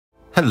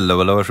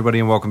Hello everybody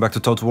and welcome back to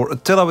Total War.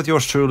 Attila with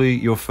yours truly,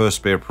 your first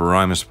Spear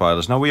Primus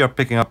pilots. Now we are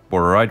picking up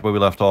right where we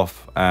left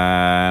off,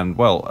 and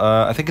well,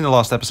 I think in the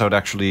last episode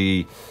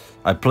actually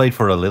I played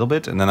for a little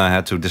bit and then I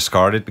had to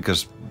discard it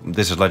because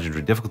this is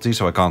legendary difficulty,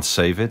 so I can't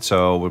save it,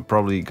 so we're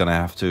probably gonna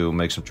have to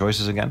make some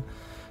choices again.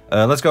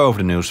 Let's go over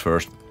the news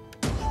first.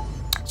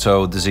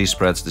 So disease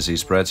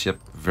spreads, yep,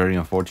 very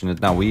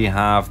unfortunate. Now we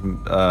have,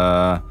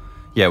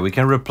 yeah, we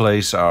can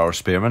replace our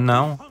Spearman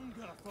now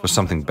for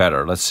something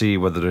better. Let's see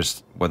whether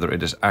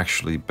it is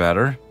actually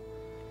better.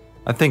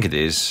 I think it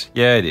is.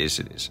 Yeah, it is.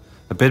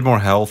 A bit more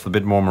health, a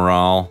bit more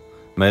morale.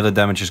 Melee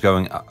damage is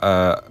going.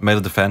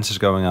 Melee defense is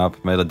going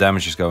up. Melee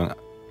damage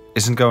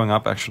isn't going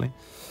up actually.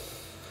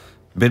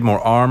 A bit more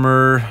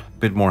armor, a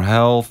bit more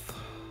health.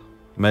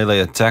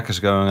 Melee attack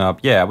is going up.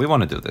 Yeah, we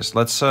want to do this.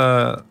 Let's.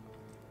 Ooh,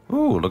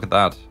 look at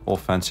that! All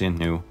fancy and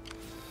new.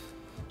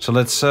 So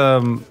let's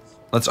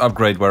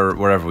upgrade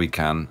wherever we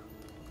can.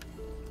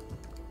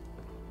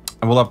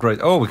 And we'll upgrade.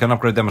 Oh, we can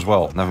upgrade them as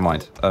well. Never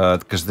mind,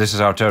 because this is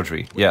our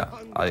territory. Yeah,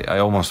 I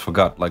almost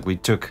forgot. Like we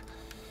took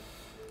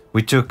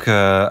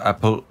Attila,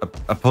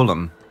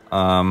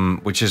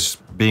 which is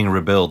being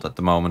rebuilt at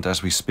the moment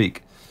as we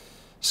speak.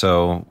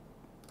 So,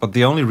 but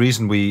the only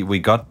reason we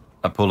got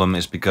Attila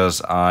is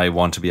because I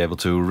want to be able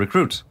to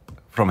recruit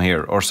from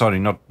here, or sorry,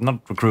 not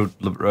recruit,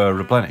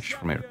 replenish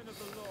from here.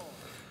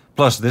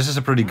 Plus, this is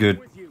a pretty good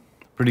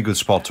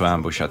spot to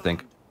ambush, I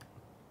think.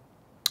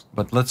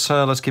 But let's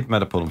keep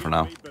Metapulum for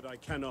now,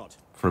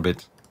 for a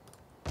bit,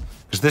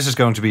 because this is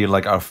going to be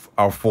like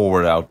our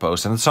forward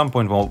outpost, and at some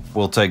point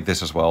we'll take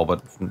this as well,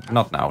 but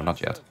not now,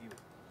 not yet.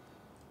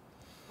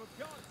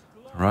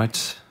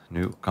 Right,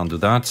 no, can't do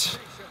that.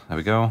 There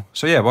we go.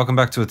 So yeah, welcome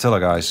back to Attila,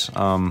 guys.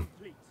 I'm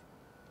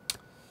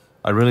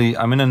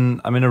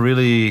in a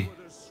really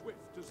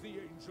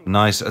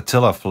nice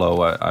Attila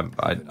flow.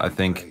 I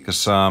think,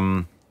 because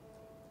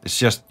it's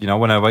just, you know,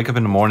 when I wake up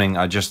in the morning,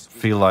 I just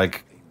feel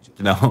like,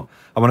 you know,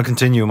 I want to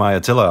continue my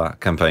Attila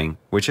campaign,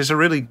 which is a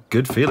really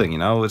good feeling, you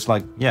know? It's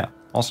like, yeah,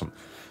 awesome.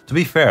 To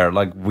be fair,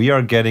 like, we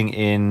are getting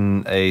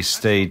in a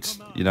state,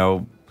 you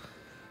know,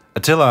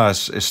 Attila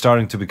is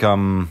starting to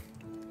become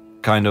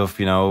kind of,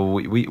 you know,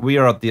 we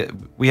are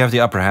we have the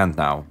upper hand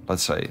now,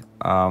 let's say.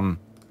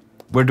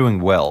 We're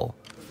doing well.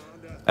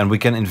 And we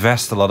can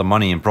invest a lot of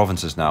money in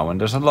provinces now, and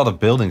there's a lot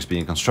of buildings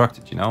being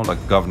constructed, you know, like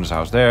the governor's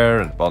house there,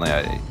 and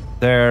Balneae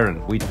there,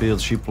 and wheat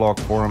field, sheep flock,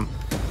 forum.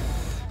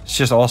 It's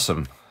just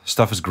awesome.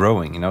 Stuff is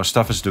growing, you know,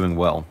 stuff is doing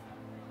well.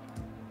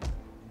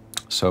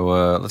 So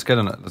let's get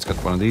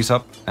one of these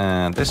up,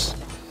 and this.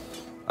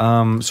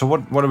 So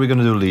what are we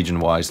gonna do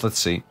legion-wise? Let's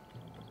see.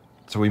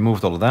 So we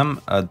moved all of them.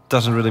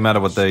 Doesn't really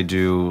matter what they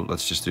do.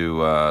 Let's just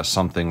do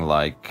something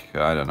like,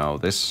 I don't know,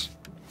 this.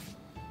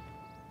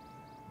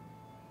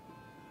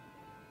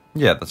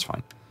 Yeah, that's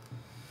fine.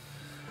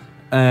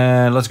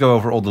 Let's go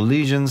over all the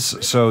legions.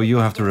 So you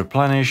have to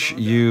replenish,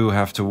 you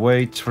have to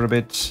wait for a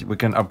bit. We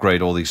can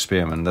upgrade all these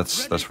spearmen,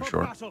 that's for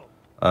sure.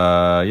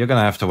 You're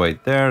gonna have to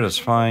wait there, that's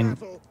fine.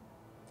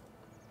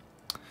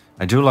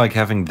 I do like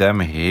having them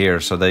here,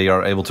 so they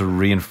are able to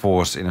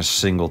reinforce in a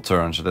single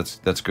turn, so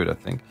that's good, I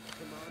think.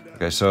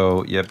 Okay,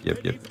 so, yep.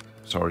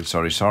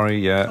 Sorry,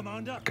 yeah.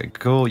 Okay,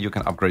 cool, you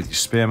can upgrade these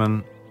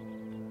spearmen.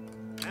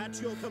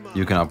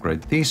 You can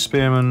upgrade these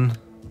spearmen.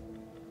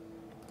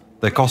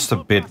 They cost a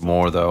bit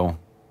more, though.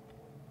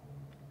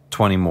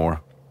 20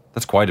 more.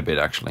 That's quite a bit,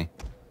 actually.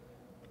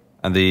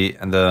 And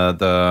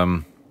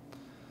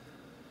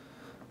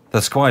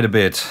that's quite a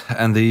bit.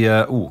 And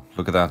the ooh,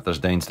 look at that. There's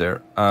Danes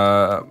there.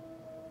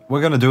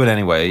 We're gonna do it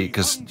anyway,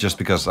 just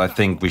because I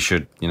think we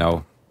should. You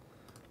know,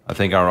 I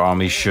think our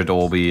army should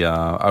all be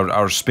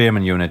our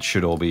spearman unit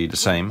should all be the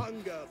same.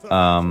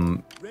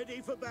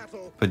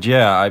 But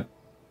yeah,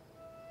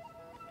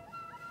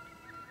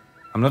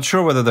 I'm not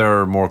sure whether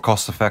they're more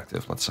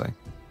cost-effective, let's say.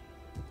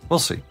 We'll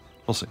see.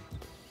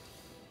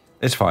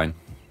 It's fine.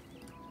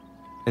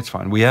 It's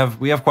fine. We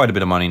have quite a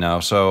bit of money now,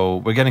 so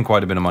we're getting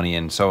quite a bit of money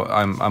in, so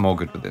I'm all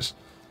good with this.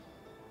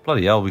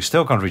 Bloody hell, we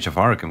still can't reach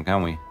Avaricum,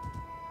 can we?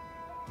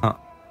 Huh.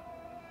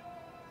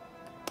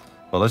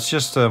 Well, let's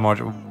just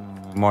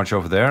march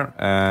over there,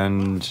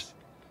 and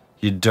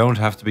you don't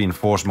have to be in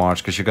forced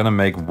march, because you're gonna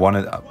make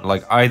one,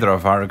 like either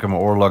Avaricum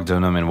or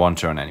Lugdunum in one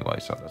turn anyway,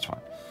 so that's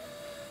fine.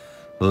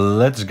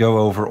 Let's go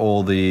over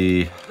all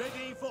the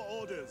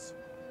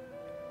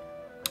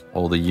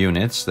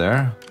units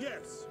there,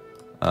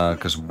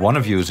 because one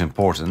of you is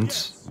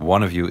important.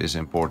 One of you is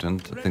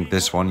important. I think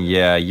this one.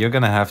 Yeah, you're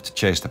gonna have to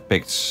chase the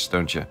Picts,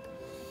 don't you?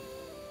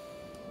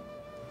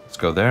 Let's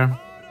go there.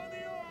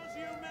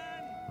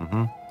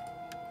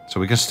 So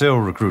we can still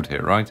recruit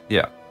here, right?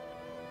 Yeah.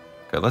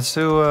 Okay, let's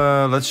do.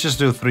 Let's just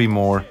do 3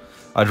 more.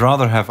 I'd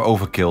rather have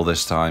overkill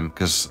this time,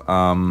 because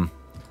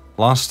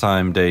last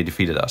time they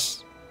defeated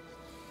us.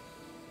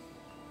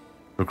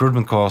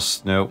 Recruitment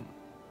cost, no.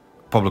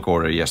 Public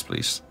order, yes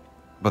please.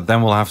 But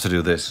then we'll have to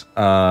do this.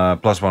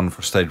 +1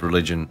 for state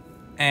religion.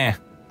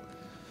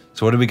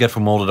 So what do we get for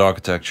molded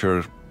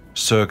architecture?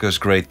 Circus,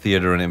 Great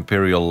Theatre and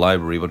Imperial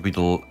Library.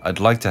 I'd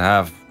like to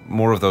have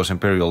more of those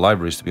Imperial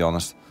Libraries, to be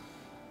honest.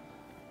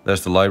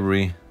 There's the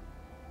library.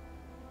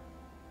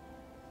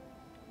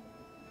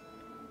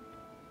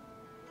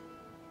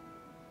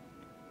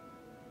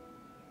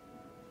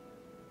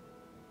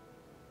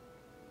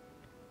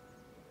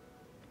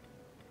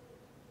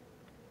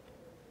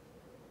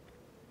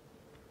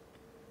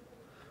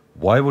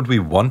 Why would we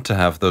want to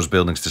have those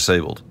buildings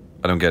disabled?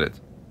 I don't get it.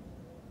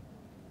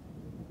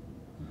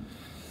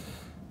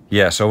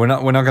 Yeah, so we're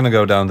not gonna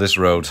go down this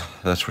road,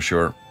 that's for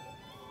sure.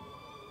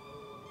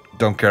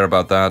 Don't care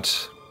about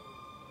that.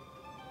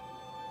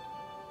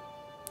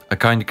 I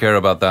kinda care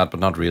about that, but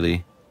not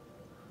really.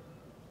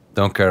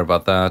 Don't care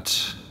about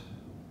that.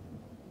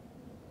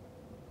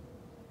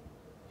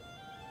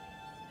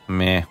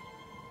 Meh.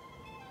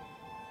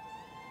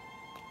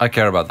 I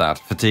care about that.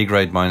 Fatigue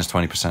rate minus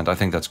 20%. I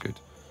think that's good.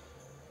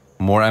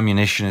 More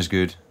ammunition is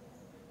good.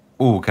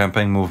 Ooh,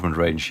 campaign movement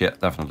range. Yeah,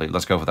 definitely.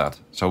 Let's go for that.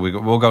 So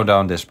we'll go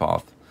down this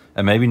path.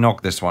 And maybe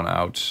knock this one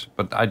out.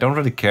 But I don't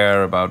really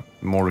care about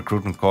more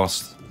recruitment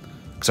costs.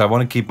 Because I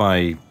want to keep my...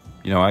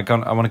 You know, I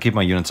want to keep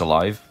my units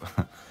alive.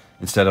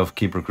 Instead of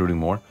keep recruiting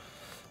more.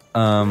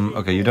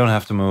 Okay, you don't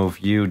have to move.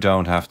 You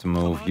don't have to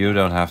move. You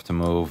don't have to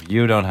move.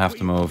 You don't have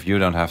to move. You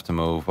don't have to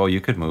move. Oh,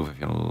 you could move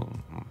if you...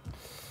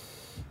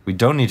 We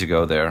don't need to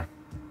go there.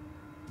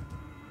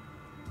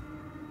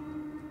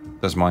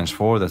 That's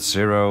 -4, that's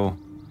 0.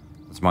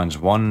 That's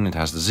 -1, it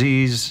has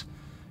disease.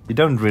 You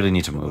don't really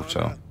need to move,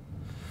 so...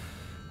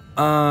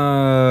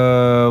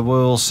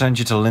 we'll send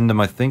you to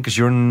Lindum, I think, because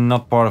you're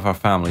not part of our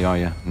family, are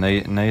you?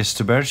 Gnaeus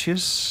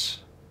Tubertius?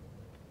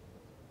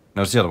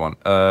 No, it's the other one.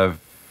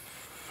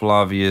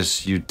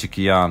 Flavius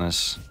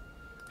Euticianus.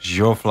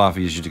 You're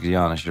Flavius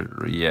Euticianus.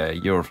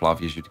 You're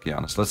Flavius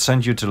Euticianus. Let's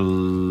send you to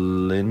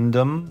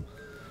Lindum.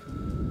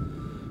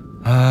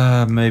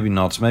 Maybe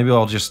not. Maybe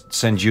I'll just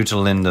send you to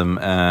Lindum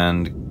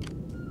and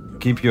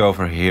keep you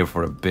over here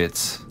for a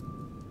bit.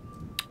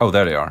 Oh,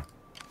 there they are.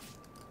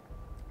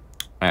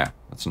 Yeah,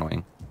 that's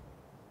annoying.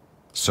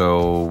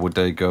 So, would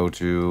they go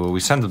to... We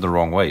sent them the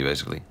wrong way,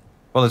 basically.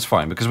 Well, it's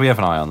fine, because we have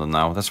an eye on them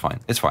now. That's fine.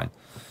 It's fine.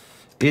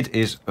 It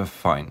is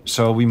fine.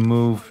 So, we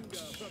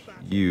moved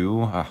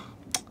you... I'm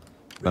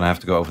gonna have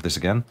to go over this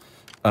again.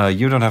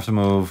 You don't have to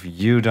move.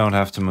 You don't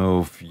have to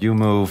move. You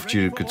moved.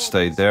 You could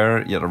stay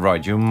there. Yeah,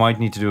 right. You might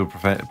need to do a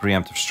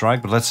preemptive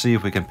strike, but let's see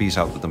if we can peace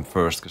out with them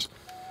first, because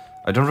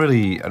I don't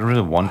really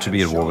want to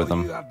be at war with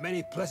them.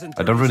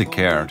 I don't really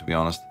care, to be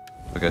honest.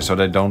 Okay, so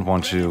they don't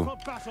want to...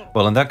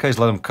 Well, in that case,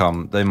 let them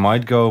come. They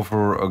might go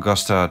for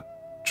Augusta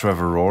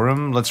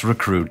Trevorum. Let's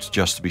recruit,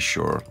 just to be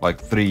sure. Like,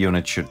 3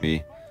 units should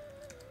be...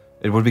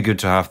 It would be good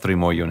to have 3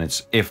 more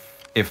units,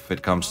 if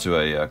it comes to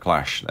a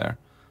clash there.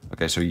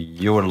 Okay, so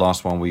you were the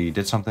last one we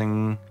did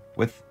something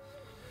with.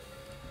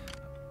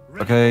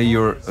 Okay,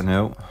 you're...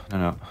 No.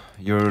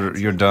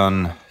 You're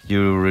done.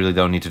 You really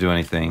don't need to do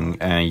anything.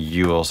 And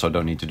you also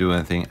don't need to do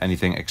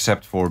anything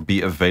except for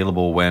be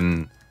available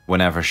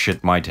whenever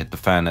shit might hit the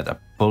fan at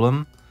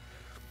Apulum.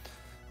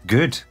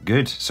 Good,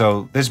 good.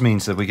 So this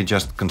means that we can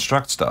just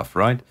construct stuff,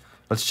 right?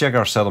 Let's check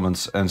our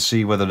settlements and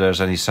see whether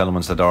there's any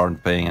settlements that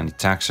aren't paying any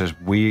taxes.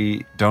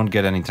 We don't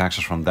get any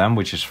taxes from them,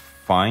 which is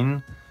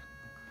fine.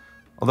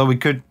 Although we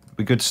could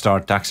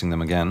start taxing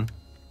them again.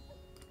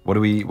 What do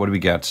we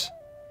get?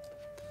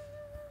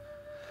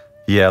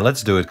 Yeah,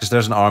 let's do it, because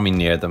there's an army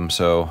near them,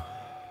 so...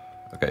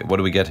 Okay, what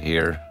do we get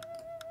here?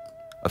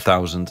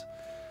 1,000.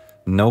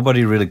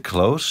 Nobody really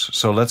close,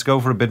 so let's go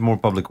for a bit more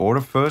public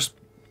order first,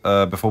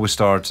 before we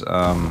start...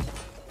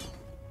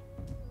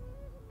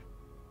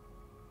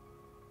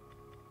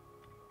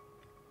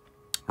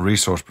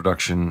 resource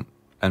production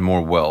and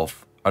more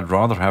wealth. I'd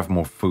rather have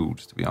more food,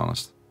 to be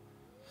honest.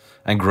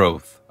 And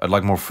growth. I'd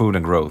like more food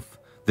and growth.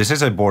 This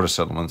is a border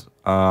settlement.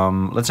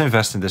 Let's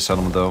invest in this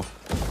settlement, though.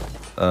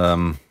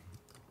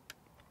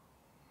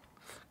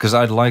 Because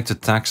I'd like to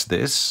tax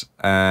this,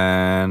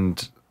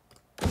 and...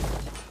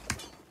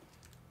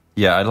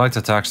 Yeah, I'd like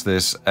to tax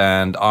this,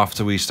 and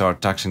after we start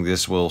taxing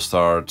this, we'll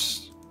start...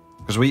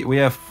 Because we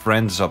have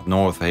friends up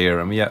north here,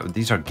 and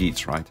these are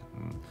Geats, right?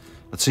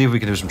 Let's see if we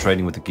can do some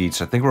trading with the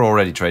Geats. I think we're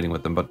already trading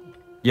with them, but...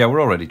 Yeah,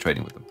 we're already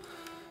trading with them.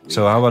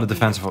 So how about a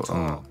defensive...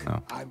 Oh,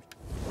 no.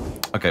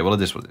 Okay, well,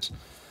 it is what it is.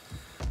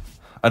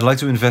 I'd like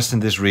to invest in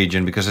this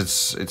region because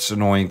it's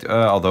annoying,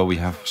 although we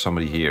have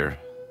somebody here.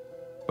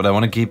 But I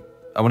want to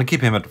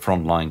keep him at the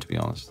front line, to be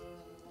honest.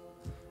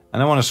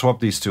 And I want to swap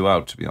these two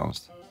out, to be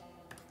honest.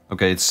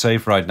 Okay, it's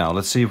safe right now.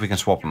 Let's see if we can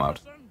swap them out.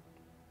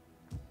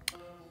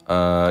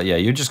 Yeah,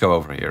 you just go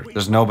over here.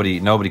 There's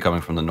nobody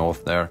coming from the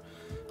north there.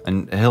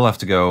 And he'll have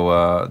to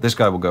go... this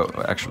guy will go...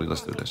 Actually,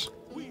 let's do this.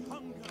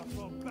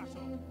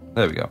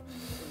 There we go.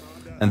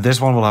 And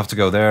this one will have to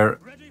go there.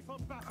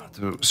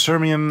 To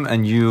Sirmium,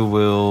 and you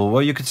will...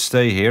 Well, you could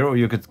stay here, or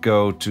you could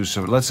go to...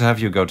 Let's have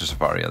you go to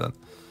Safaria, then.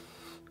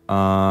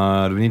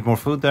 Do we need more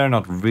food there?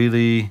 Not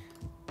really.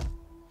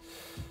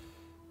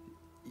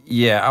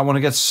 Yeah, I want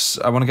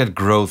to get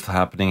growth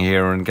happening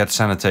here and get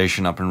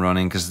sanitation up and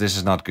running, because this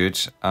is not good.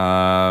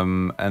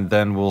 And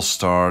then we'll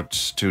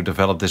start to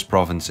develop this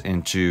province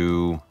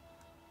into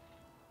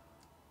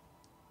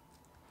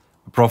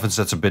a province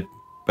that's a bit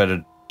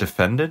better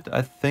defended,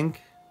 I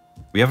think.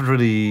 We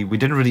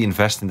didn't really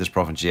invest in this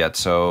province yet,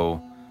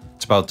 so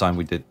it's about time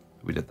we did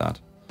that.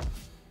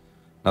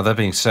 Now that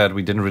being said,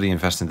 we didn't really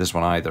invest in this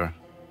one either.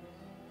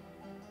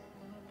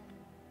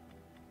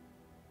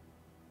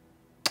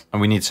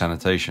 And we need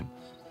sanitation.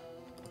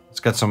 Let's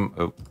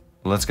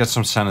get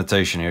some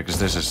sanitation here, because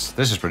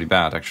this is pretty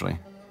bad actually.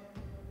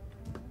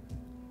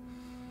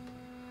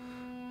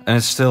 And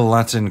it's still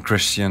Latin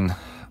Christian,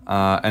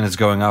 and it's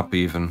going up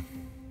even.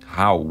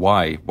 How?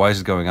 Why? Why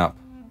is it going up?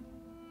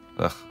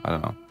 Ugh, I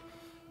don't know.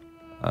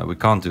 We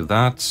can't do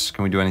that.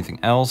 Can we do anything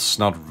else?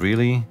 Not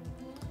really.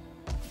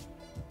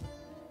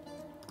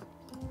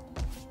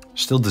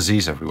 Still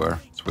disease everywhere.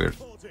 It's weird.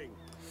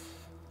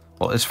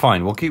 Well, it's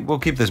fine. We'll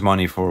keep this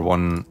money for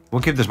one.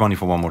 We'll keep this money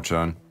for one more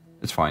turn.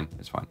 It's fine.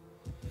 It's fine.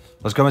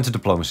 Let's go into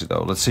diplomacy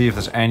though. Let's see if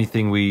there's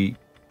anything we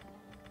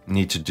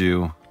need to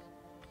do.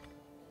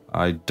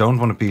 I don't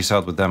want to peace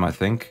out with them, I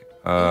think,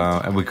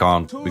 and we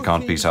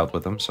can't peace out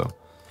with them. So,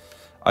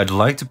 I'd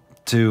like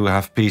to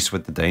have peace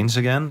with the Danes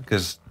again,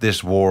 because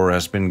this war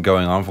has been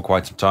going on for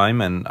quite some time,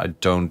 and I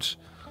don't.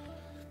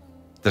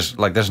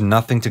 There's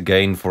nothing to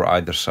gain for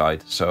either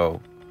side.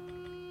 So,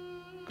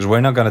 because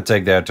we're not going to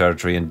take their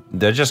territory, and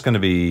they're just going to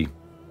be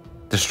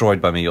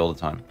destroyed by me all the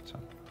time. So.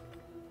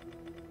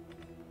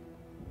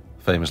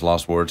 Famous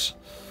last words.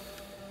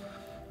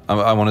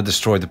 I want to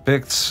destroy the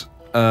Picts.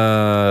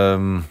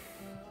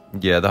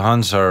 Yeah, the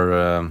Huns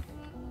are.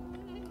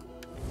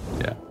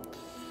 Yeah,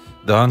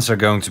 the Huns are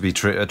going to be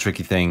a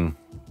tricky thing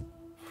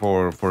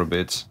for a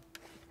bit.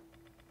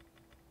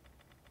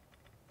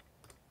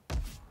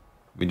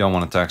 We don't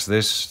want to tax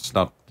this. It's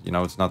not,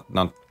 it's not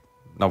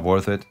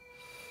worth it.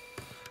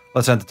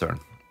 Let's end the turn.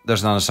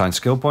 There's an unassigned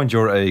skill point.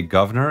 You're a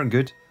governor.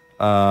 Good.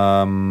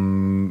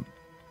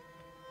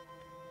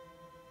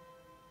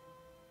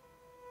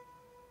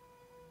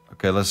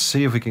 Okay, let's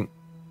see if we can.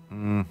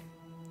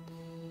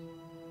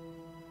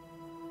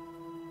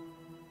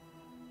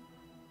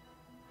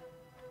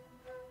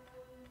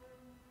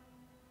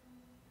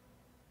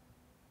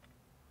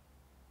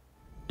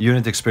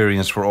 Unit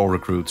experience for all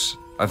recruits.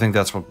 I think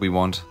that's what we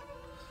want.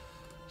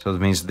 So that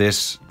means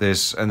this,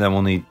 and then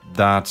we'll need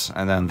that,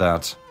 and then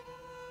that.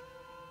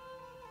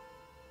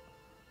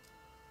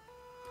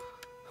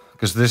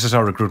 Because this is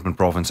our recruitment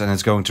province, and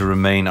it's going to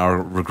remain our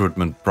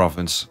recruitment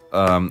province.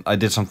 I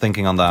did some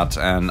thinking on that,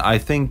 and I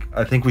think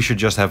we should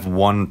just have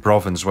one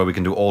province where we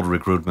can do all the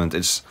recruitment.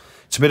 It's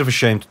a bit of a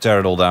shame to tear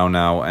it all down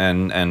now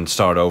and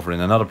start over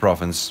in another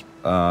province.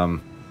 So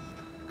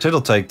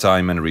it'll take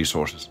time and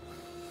resources.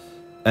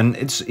 And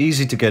it's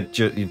easy to get,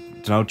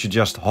 to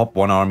just hop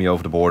one army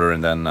over the border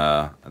and then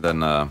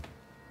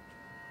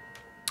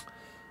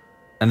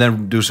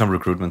do some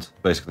recruitment,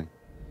 basically.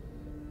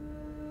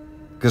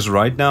 Because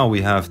right now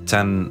we have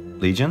 10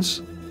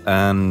 legions,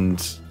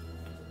 and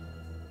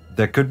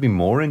there could be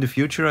more in the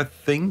future, I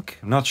think.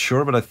 I'm not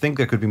sure, but I think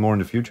there could be more in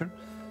the future.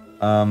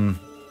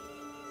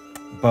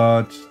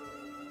 But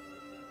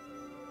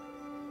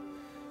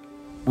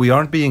we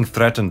aren't being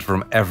threatened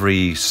from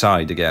every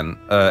side again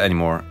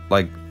anymore.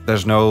 Like,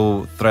 there's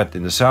no threat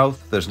in the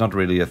south. There's not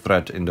really a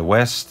threat in the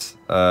west.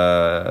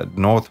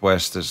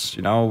 Northwest is,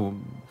 in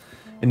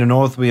the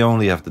north we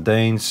only have the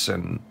Danes,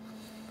 and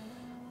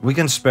we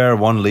can spare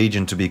one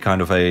legion to be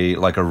kind of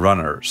like a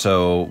runner.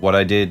 So what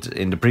I did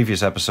in the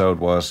previous episode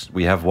was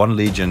we have one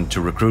legion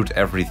to recruit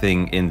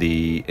everything in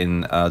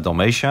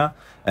Dalmatia,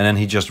 and then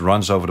he just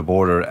runs over the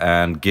border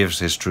and gives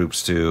his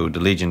troops to the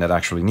legion that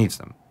actually needs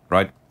them,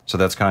 right? So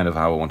that's kind of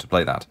how I want to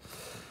play that.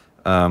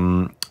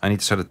 I need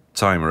to set a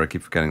timer. I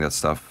keep forgetting that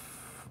stuff.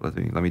 Let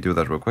me do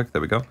that real quick.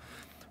 There we go.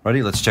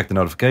 Ready? Let's check the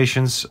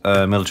notifications.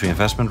 Military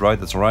investment, right?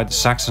 That's all right. The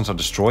Saxons are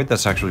destroyed.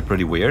 That's actually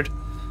pretty weird.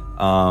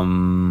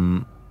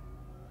 Or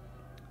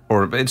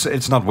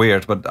it's not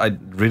weird, but I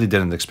really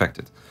didn't expect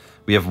it.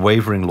 We have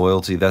wavering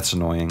loyalty. That's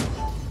annoying.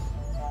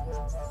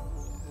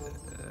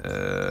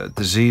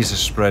 Disease is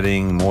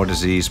spreading. More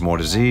disease. More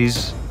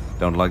disease.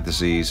 Don't like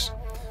disease.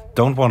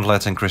 Don't want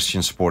Latin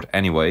Christian support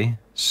anyway.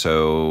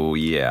 So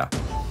yeah.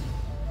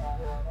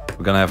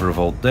 We're gonna have a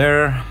revolt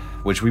there,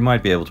 which we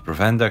might be able to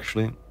prevent,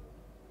 actually.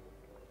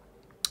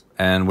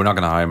 And we're not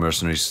gonna hire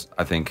mercenaries,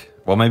 I think.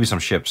 Well, maybe some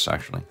ships,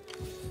 actually.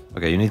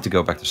 Okay, you need to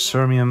go back to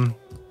Sirmium.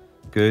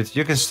 Good.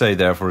 You can stay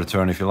there for a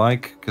turn if you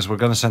like, because we're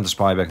gonna send a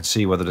spy back and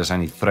see whether there's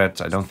any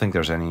threat. I don't think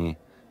there's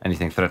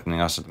anything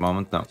threatening us at the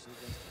moment, no.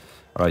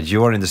 Alright,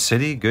 you are in the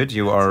city. Good.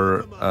 You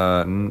are...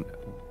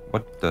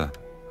 what the...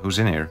 Who's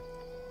in here?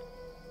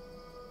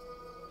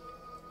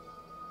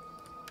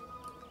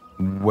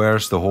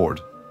 Where's the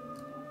horde?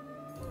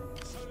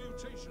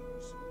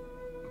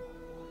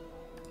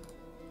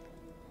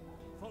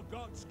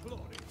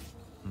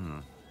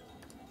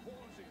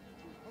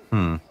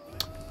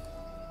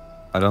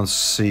 I don't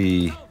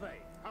see...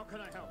 How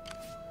can I help?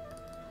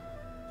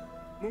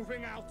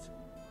 Moving out.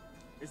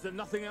 Is there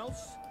nothing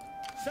else?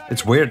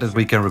 It's weird that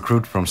we can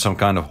recruit from some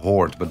kind of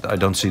horde, but I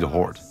don't see the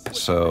horde.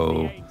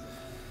 So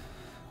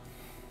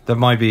that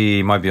might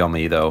be on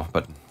me though,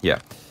 but yeah.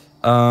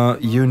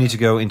 You need to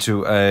go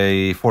into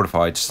a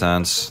fortified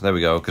stance. There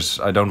we go, because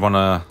I don't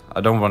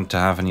want to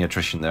have any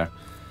attrition there.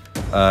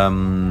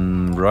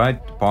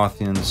 Right, the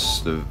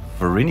Parthians, the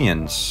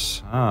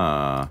Varinians.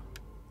 Ah.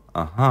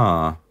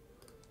 Uh-huh.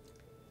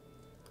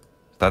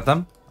 Is that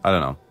them? I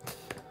don't know.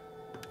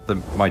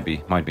 Might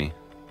be.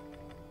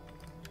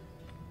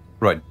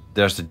 Right,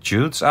 there's the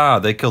Jutes. Ah,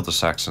 they killed the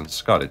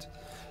Saxons. Got it.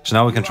 So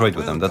now we can trade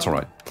with them, that's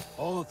alright.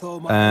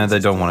 And they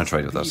don't want to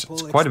trade with us.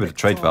 It's quite a bit of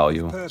trade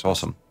value. It's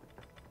awesome.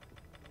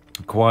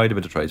 Quite a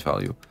bit of trade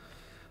value.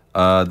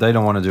 They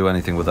don't want to do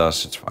anything with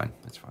us. It's fine.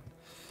 It's fine.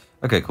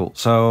 Okay, cool.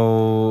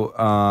 So,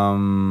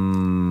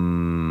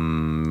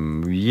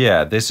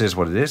 yeah, this is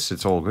what it is.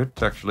 It's all good,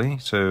 actually.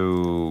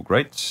 So,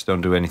 great.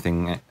 Don't do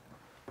anything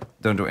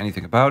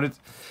about it.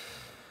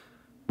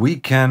 We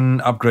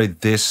can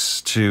upgrade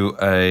this to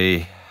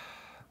a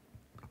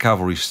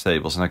cavalry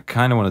stables, and I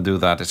kind of want to do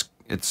that.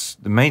 It's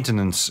the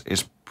maintenance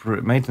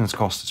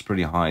cost is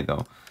pretty high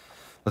though.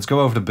 Let's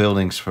go over the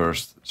buildings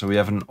first. So we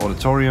have an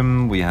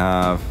auditorium, we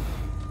have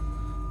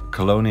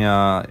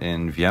Colonia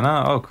in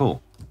Vienna. Oh,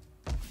 cool.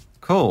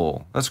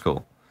 Cool, that's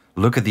cool.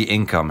 Look at the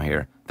income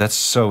here. That's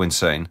so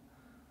insane.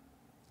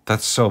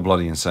 That's so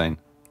bloody insane.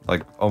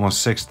 Like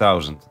almost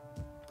 6,000.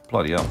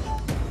 Bloody hell.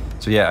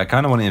 So yeah, I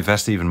kind of want to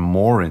invest even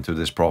more into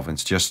this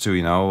province just to,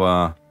 you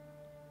know,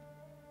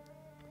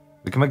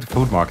 we can make the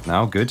food market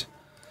now, good.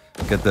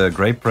 Get the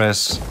grape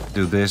press,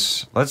 do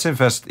this. Let's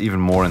invest even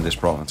more in this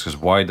province, because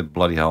why the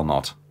bloody hell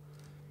not?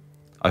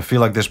 I feel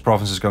like this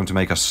province is going to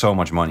make us so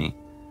much money.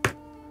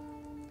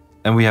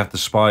 And we have the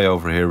spy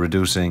over here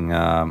reducing,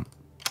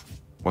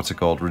 what's it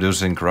called?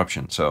 Reducing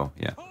corruption, so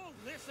yeah.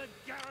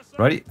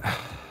 Righty.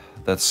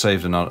 That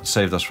saved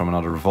us from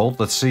another revolt.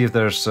 Let's see if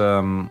there's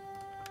quite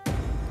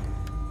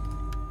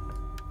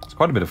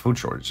a bit of food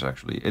shortage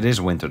actually. It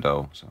is winter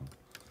though, so.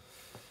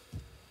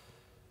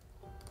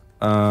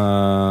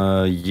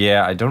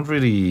 Yeah, I don't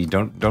really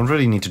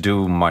need to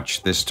do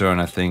much this turn,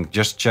 I think.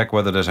 Just check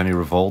whether there's any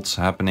revolts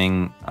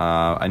happening.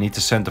 I need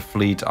to send a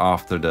fleet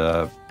after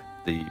the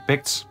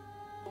Picts.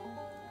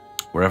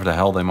 Wherever the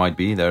hell they might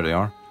be, there they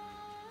are.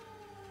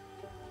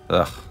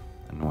 Ugh,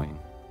 annoying.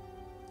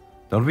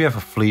 Don't we have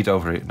a fleet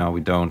over here? No,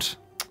 we don't.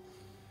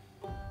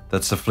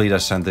 That's the fleet I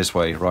sent this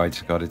way.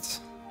 Right, got it.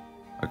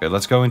 Okay,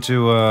 let's go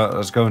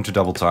into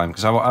double time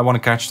because I want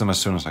to catch them as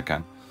soon as I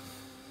can.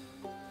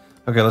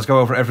 Okay, let's go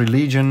over every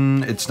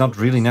legion. It's not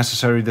really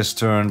necessary this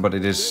turn, but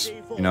it is,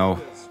 you know,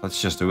 let's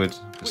just do it.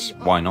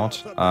 Why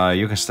not?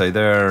 You can stay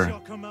there.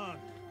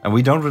 And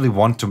we don't really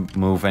want to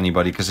move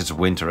anybody because it's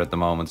winter at the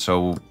moment.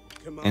 So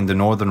in the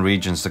northern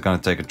regions, they're going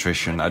to take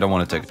attrition. I don't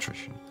want to take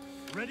attrition.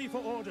 Ready for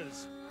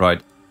orders.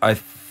 Right. I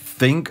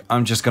think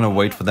I'm just going to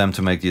wait for them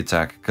to make the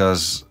attack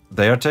because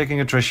they are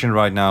taking attrition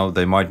right now.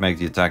 They might make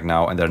the attack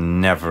now and they're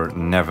never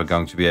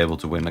going to be able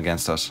to win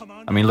against us.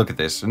 I mean, look at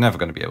this. They're never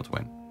going to be able to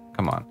win.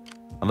 Come on.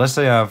 Unless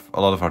they have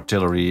a lot of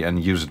artillery and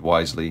use it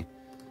wisely.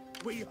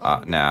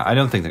 Nah, I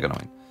don't think they're gonna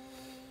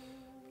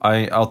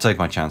win. I'll take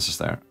my chances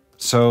there.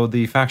 So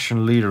the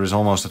faction leader is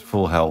almost at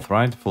full health,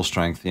 right? Full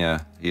strength,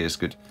 yeah, he is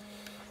good.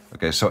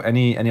 Okay, so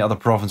any other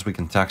province we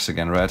can tax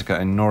again? Raetica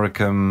and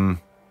Noricum.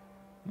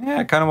 Yeah,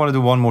 I kind of want to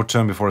do one more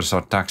turn before I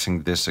start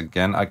taxing this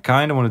again. I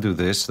kind of want to do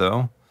this,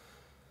 though.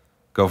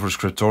 Go for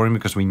Scriptorium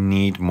because we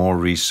need more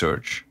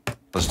research.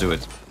 Let's do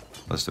it.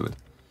 Let's do it.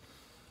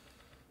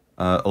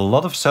 A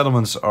lot of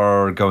settlements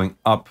are going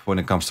up when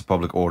it comes to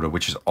public order,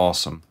 which is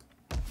awesome.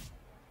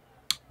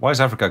 Why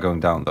is Africa going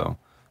down, though?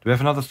 Do we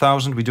have another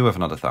 1,000? We do have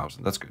another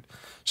 1,000. That's good.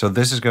 So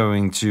this is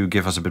going to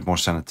give us a bit more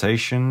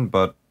sanitation,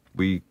 but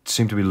we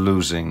seem to be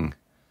losing.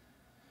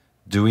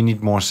 Do we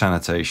need more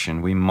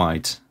sanitation? We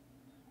might.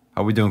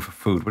 How are we doing for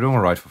food? We're doing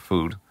alright for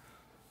food.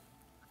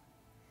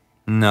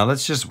 No,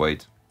 let's just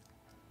wait.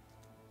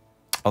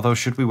 Although,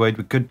 should we wait?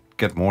 We could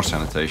get more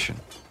sanitation.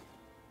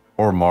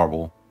 Or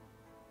marble.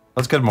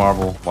 Let's get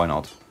marble, why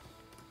not?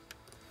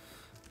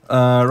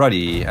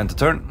 Righty, end the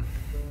turn.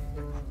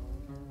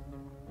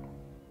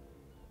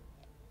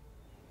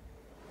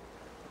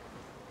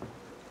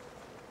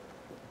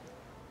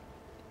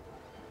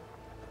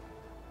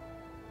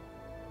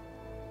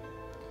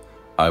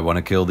 I want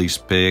to kill these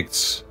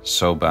pigs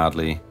so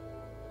badly.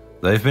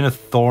 They've been a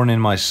thorn in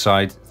my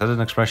side. Is that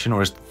an expression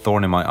or is it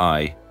thorn in my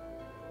eye?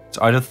 It's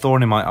either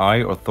thorn in my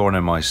eye or thorn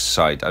in my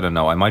side. I don't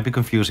know. I might be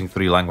confusing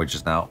 3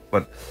 languages now,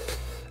 but...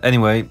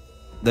 Anyway,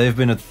 they've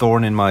been a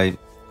thorn in my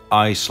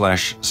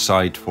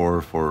eye/side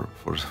for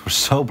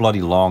so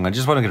bloody long. I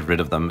just want to get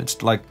rid of them.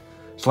 It's like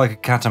a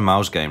cat and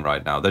mouse game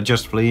right now. They're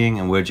just fleeing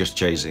and we're just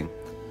chasing.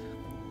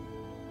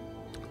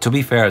 To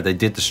be fair, they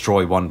did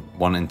destroy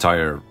one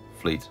entire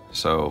fleet,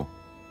 so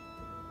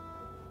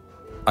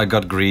I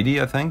got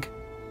greedy, I think.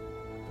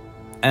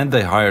 And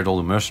they hired all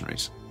the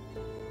mercenaries.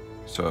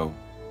 So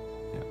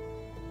yeah.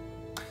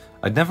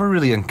 I'd never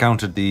really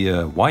encountered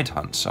the White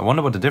Huns. I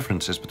wonder what the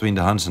difference is between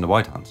the Huns and the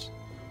White Huns.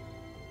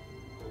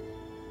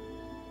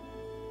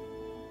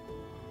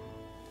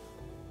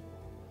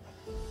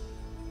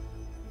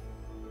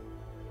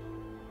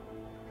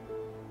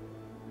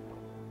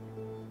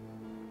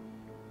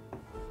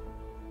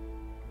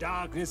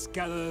 Darkness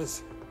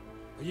gathers,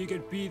 but you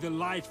can be the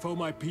light for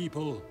my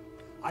people.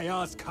 I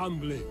ask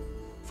humbly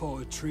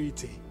for a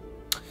treaty.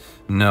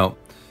 No.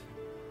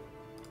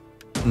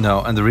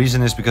 No, and the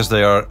reason is because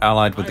they are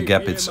allied with the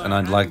Gepids, and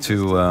I'd like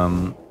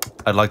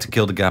to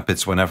kill the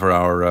Gepids whenever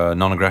our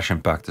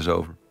non-aggression pact is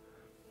over.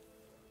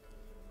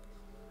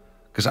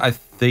 Because I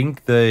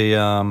think they...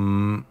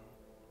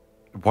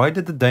 Why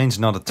did the Danes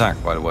not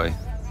attack, by the way?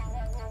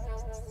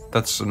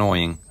 That's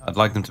annoying. I'd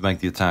like them to make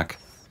the attack.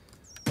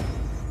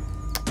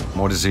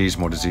 More disease,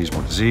 more disease,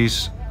 more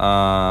disease.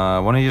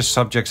 One of your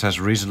subjects has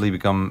recently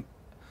become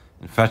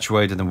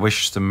infatuated and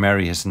wishes to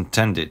marry his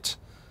intended.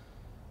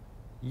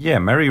 Yeah,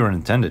 marry your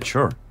intended,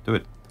 sure. Do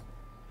it.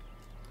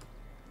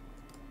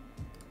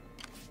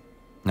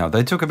 Now,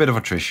 they took a bit of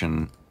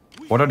attrition.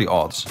 What are the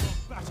odds?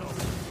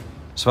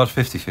 It's about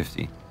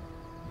 50-50.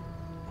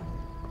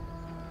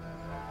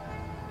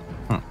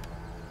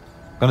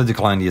 Gonna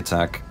decline the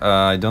attack.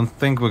 I don't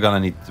think we're gonna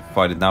need to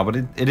fight it now, but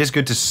it is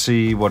good to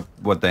see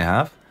what they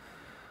have.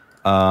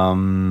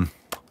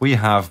 We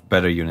have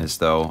better units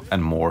though,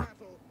 and more.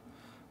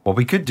 What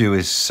we could do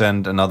is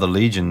send another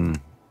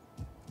legion.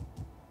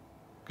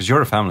 Because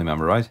you're a family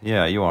member, right?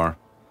 Yeah, you are.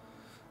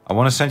 I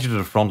want to send you to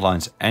the front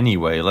lines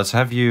anyway. Let's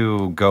have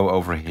you go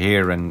over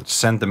here and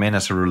send them in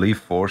as a relief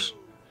force.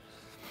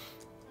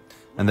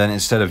 And then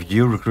instead of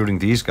you recruiting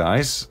these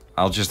guys,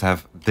 I'll just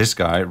have this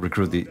guy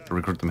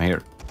recruit them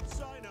here.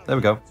 There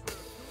we go.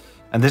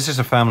 And this is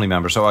a family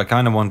member, so I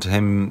kind of want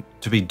him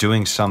to be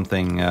doing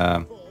something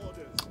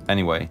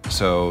anyway.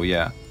 So,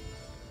 yeah.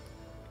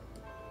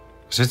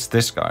 Because it's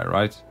this guy,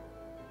 right?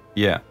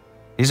 Yeah.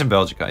 He's in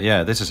Belgica.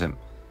 Yeah, this is him.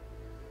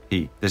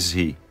 He. This is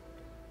he.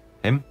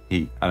 Him?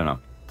 He. I don't know.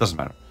 Doesn't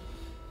matter.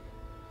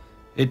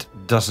 It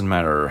doesn't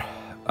matter.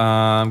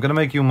 I'm gonna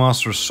make you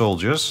master of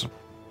soldiers.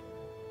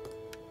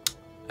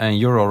 And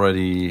you're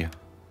already...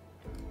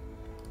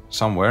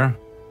 somewhere.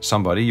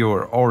 Somebody.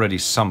 You're already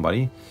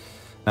somebody.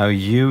 Now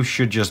you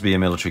should just be a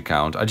military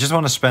count. I just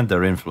want to spend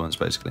their influence,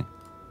 basically.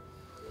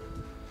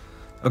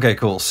 Okay,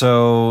 cool.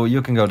 So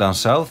you can go down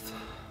south.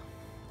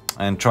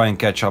 And try and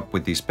catch up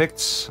with these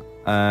Picts.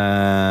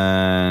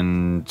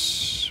 And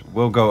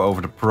we'll go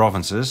over the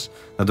provinces.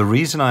 Now the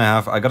reason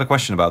I got a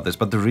question about this,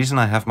 but the reason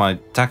I have my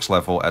tax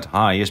level at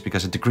high is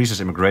because it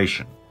decreases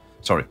immigration.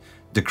 Sorry,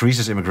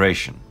 decreases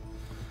immigration.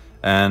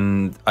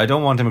 And I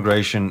don't want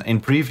immigration. In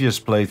previous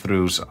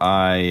playthroughs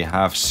I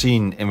have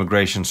seen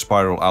immigration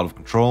spiral out of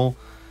control.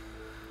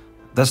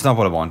 That's not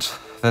what I want.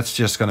 That's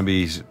just gonna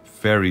be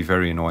very,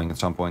 very annoying at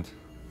some point.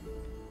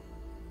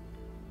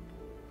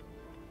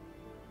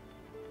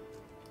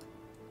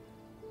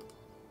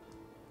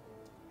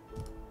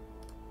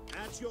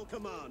 Your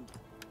command.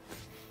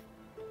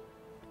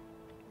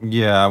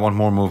 Yeah, I want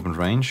more movement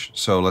range,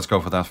 so let's go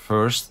for that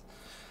first,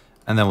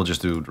 and then we'll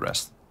just do the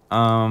rest.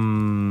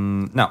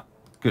 Now,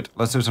 good.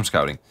 Let's do some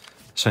scouting.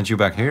 Send you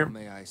back here.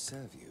 May I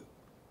serve you?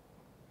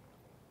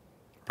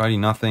 Righty,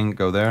 nothing.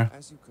 Go there.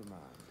 As you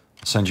command.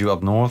 Send you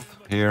up north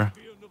here.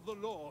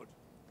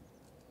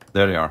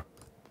 There they are.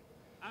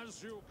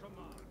 As you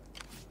command.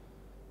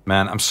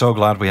 Man, I'm so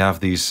glad we have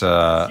these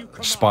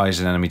spies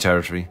in enemy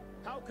territory.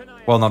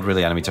 Well, not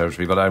really enemy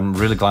territory, but I'm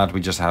really glad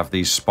we just have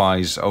these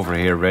spies over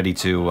here ready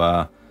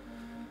to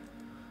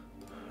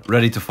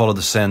follow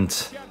the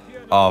scent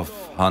of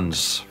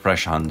Huns,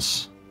 fresh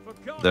Huns.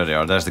 There they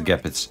are, there's the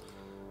Gepids.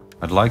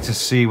 I'd like to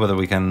see whether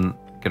we can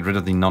get rid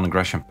of the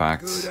non-aggression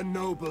pacts. Good and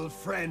noble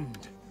friend.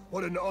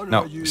 What an honor.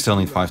 No, still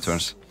need 5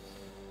 turns.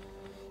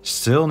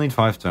 Still need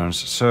 5 turns,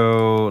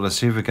 so let's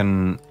see if we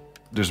can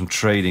do some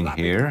trading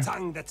here.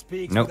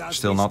 Nope,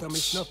 still not.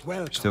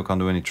 Still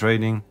can't do any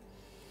trading.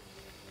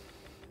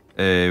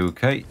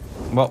 Okay,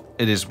 well,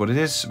 it is what it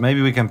is.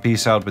 Maybe we can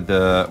peace out with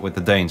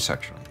the Danes,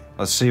 actually.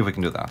 Let's see if we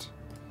can do that.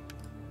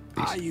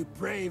 Are you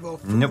brave or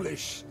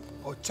foolish,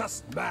 or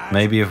just mad?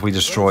 Maybe if we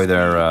destroy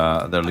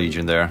their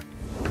legion there,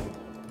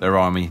 their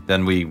army,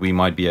 then we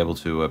might be able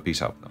to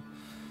peace out with them.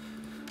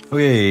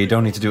 Okay,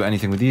 don't need to do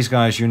anything with these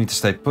guys. You need to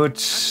stay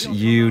put.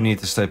 You need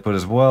to stay put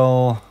as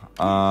well.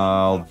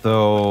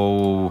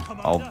 Although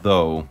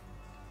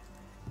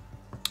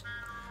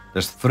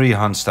there's 3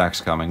 Hun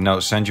stacks coming. No,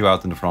 send you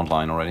out in the front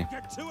line already.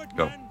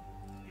 Go.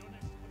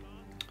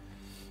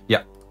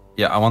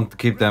 Yeah, I want to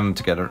keep them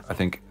together, I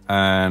think.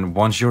 And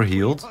once you're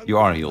healed, you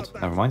are healed.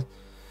 Never mind.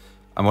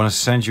 I want to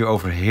send you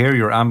over here.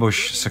 Your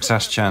ambush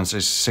success chance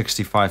is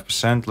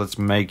 65%. Let's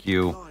make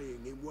you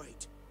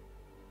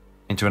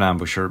into an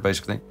ambusher,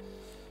 basically.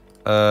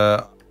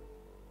 I'll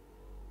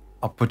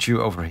put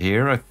you over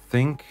here, I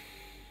think.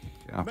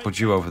 I'll put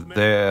you over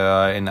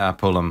there in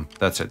Apulum.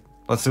 That's it.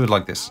 Let's do it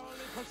like this.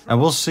 And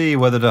we'll see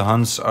whether the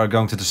Huns are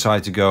going to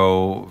decide to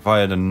go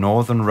via the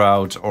northern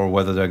route or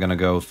whether they're going to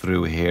go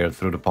through here,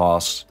 through the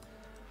pass.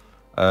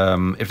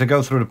 If they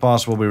go through the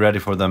pass, we'll be ready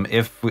for them.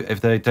 If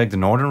they take the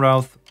northern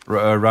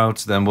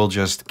route, then we'll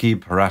just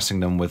keep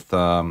harassing them with...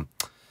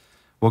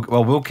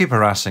 we'll keep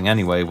harassing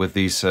anyway with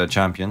these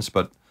champions,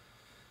 but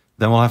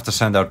then we'll have to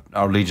send out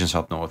our legions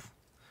up north.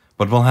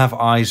 But we'll have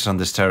eyes on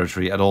this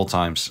territory at all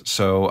times,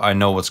 so I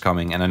know what's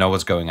coming and I know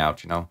what's going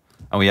out, you know.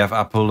 And we have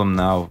Apulum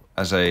now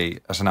as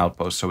an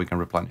outpost, so we can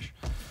replenish.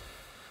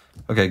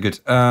 Okay, good.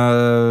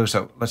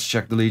 So let's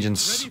check the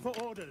legions.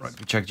 Right,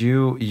 we checked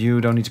you.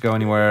 You don't need to go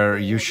anywhere.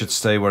 You should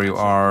stay where you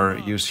are.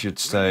 You should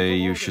stay.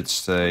 You should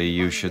stay.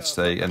 You should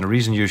stay. And the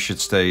reason you should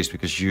stay is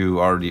because you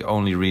are the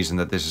only reason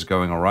that this is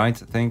going all right.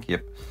 I think.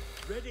 Yep.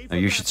 Now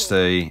you should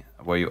stay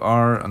where you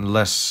are,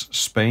 unless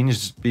Spain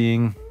is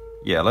being.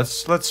 Yeah,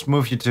 let's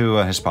move you to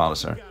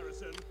Hispalis.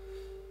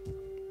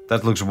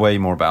 That looks way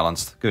more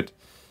balanced. Good.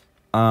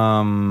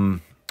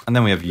 And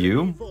then we have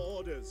you.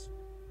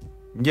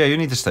 Yeah, you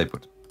need to stay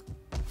put.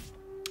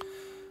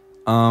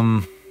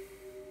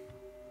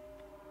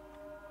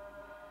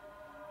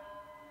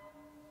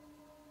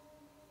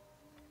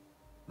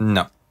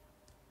 No.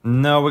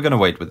 No, we're gonna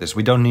wait with this.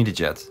 We don't need it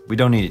yet. We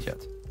don't need it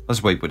yet.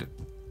 Let's wait with it.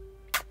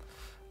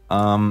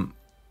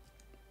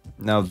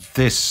 Now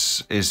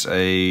this is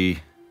a...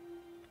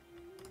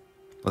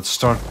 Let's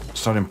start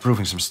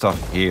improving some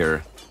stuff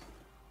here.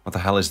 What the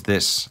hell is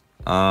this?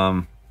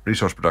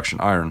 Resource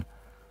production, iron.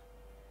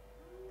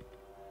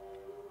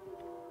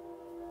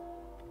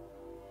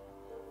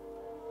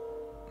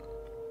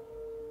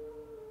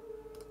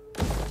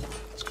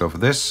 Go for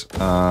this,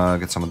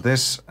 get some of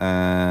this,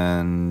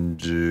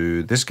 and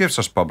this gives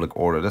us public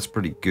order. That's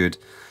pretty good.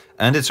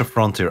 And it's a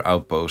frontier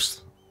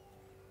outpost.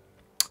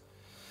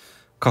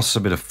 Costs a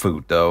bit of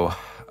food though.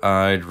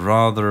 I'd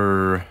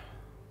rather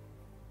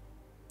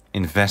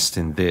invest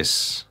in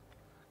this,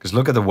 because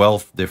look at the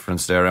wealth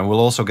difference there, and we'll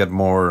also get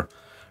more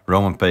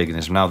Roman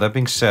paganism. Now that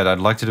being said, I'd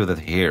like to do that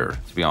here,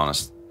 to be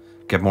honest.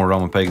 Get more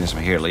Roman paganism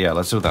here. Yeah,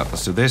 let's do that.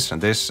 Let's do this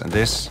and this and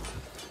this.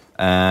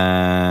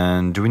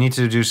 And do we need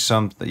to do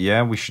something?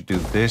 Yeah, we should do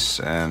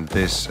this and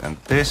this and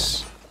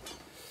this.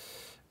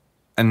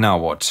 And now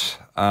what?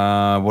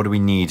 What do we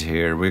need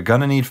here? We're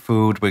gonna need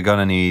food. We're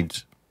gonna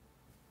need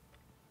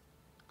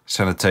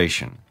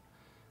sanitation.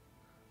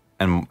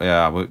 And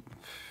yeah,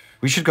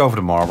 we should go for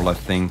the marble, I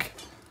think.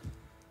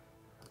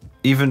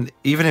 Even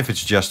if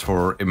it's just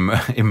for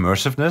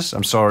immersiveness.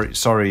 I'm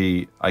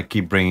sorry I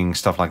keep bringing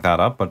stuff like that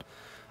up, but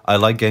I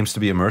like games to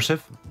be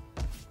immersive.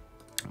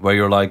 Where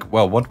you're like,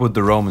 well, what would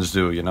the Romans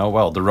do, you know?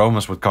 Well, the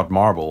Romans would cut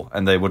marble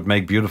and they would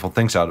make beautiful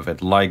things out of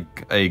it,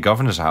 like a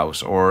governor's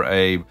house or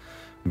a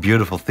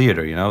beautiful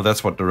theater, you know?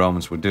 That's what the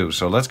Romans would do.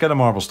 So let's get a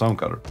marble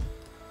stonecutter.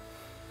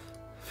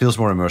 Feels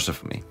more immersive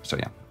for me, so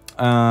yeah.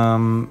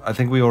 I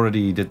think we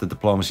already did the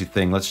diplomacy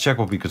thing. Let's check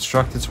what we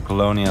constructed. Some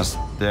colonias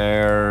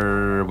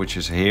there, which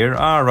is here.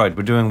 Ah, right,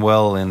 we're doing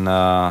well in...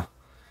 We're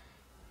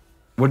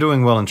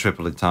doing well in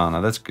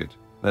Tripolitana, that's good.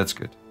 That's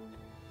good.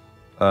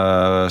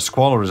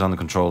 Squalor is under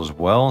control as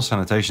well.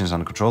 Sanitation is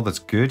under control. That's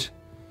good.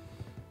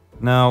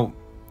 Now,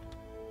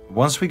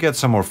 once we get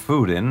some more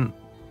food in,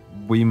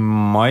 we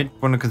might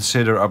want to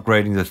consider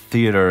upgrading the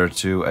theater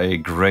to a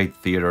great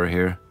theater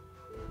here.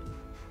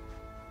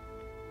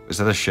 Is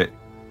that a shit?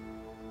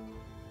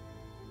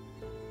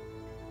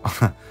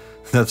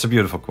 That's a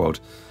beautiful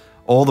quote.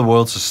 All the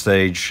world's a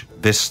stage.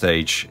 This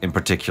stage in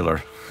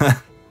particular.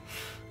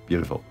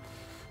 Beautiful.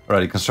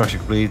 Alrighty, construction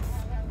complete.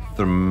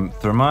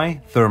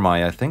 Thermi,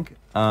 I think.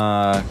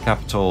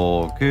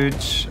 Capital good,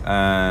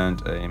 and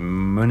a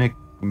municipium,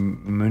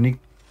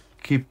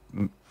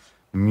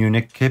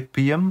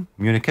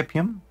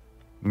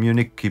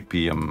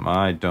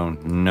 I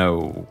don't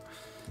know.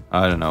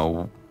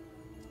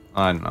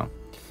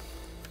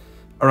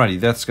 Alrighty,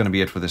 that's gonna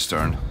be it for this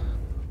turn.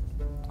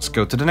 Let's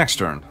go to the next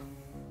turn.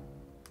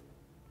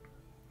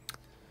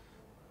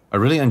 I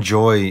really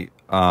enjoy,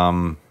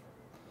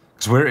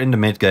 because we're in the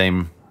mid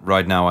game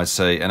right now, I'd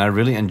say, and I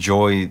really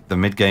enjoy the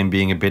mid game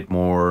being a bit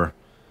more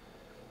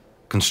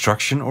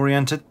construction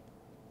oriented,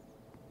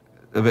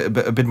 a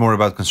bit more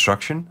about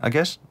construction, I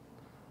guess.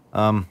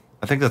 I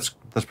think that's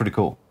pretty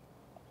cool.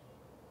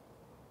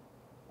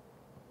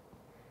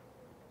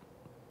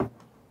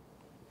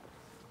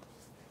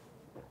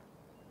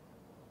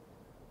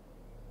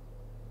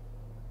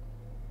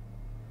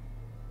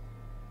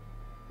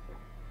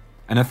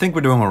 And I think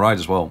we're doing all right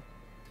as well.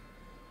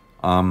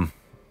 I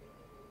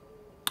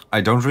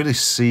don't really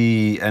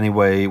see any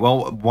way.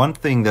 Well, one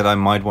thing that I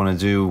might want to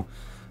do,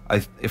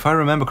 if I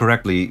remember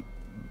correctly,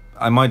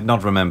 I might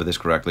not remember this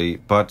correctly,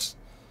 but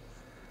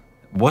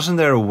wasn't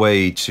there a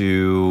way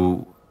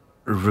to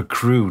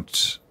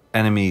recruit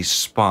enemy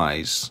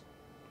spies?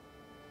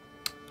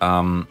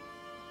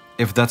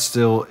 If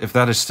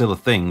that is still a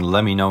thing,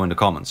 let me know in the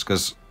comments,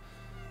 because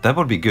that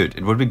would be good.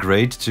 It would be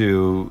great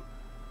to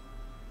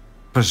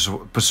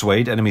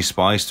persuade enemy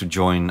spies to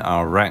join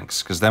our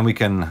ranks, because then we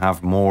can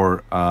have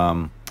more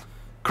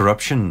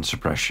corruption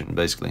suppression,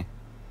 basically.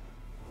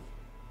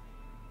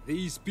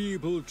 These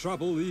people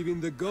trouble even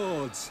the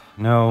gods.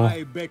 No,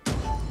 I beg.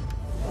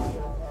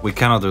 we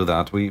cannot do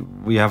that.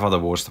 We have other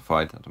wars to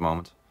fight at the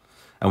moment,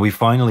 and we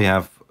finally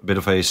have a bit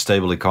of a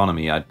stable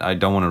economy. I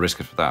don't want to risk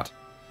it for that.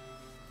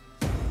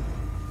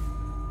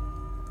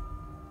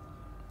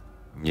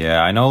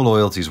 Yeah, I know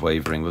loyalty's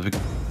wavering, but we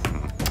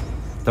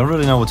don't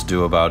really know what to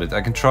do about it.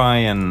 I can try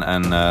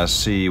and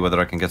see whether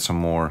I can get some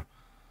more...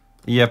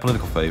 Yeah,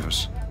 political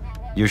favors.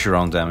 Use your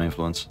own damn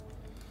influence.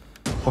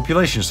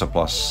 Population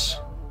surplus.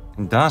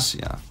 In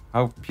Dacia.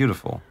 How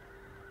beautiful.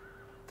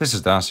 This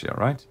is Dacia,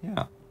 right?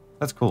 Yeah,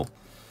 that's cool.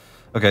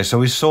 Okay, so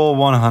we saw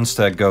one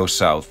Hunstag go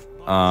south.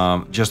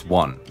 Just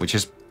one, which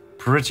is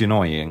pretty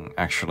annoying,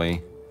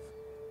 actually.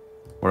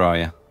 Where are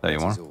you? There you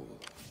are.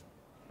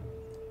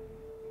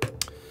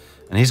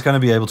 And he's going to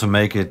be able to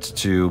make it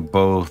to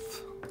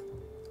both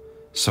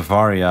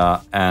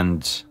Savaria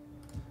and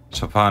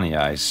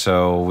Sopaniai.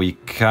 So we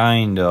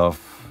kind of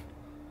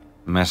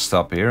messed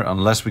up here.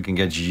 Unless we can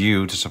get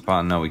you to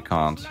Sopaniai. No, we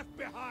can't.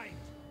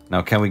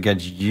 Now, can we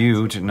get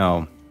you to...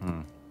 No.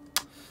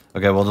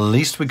 Okay, well, the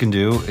least we can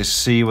do is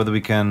see whether we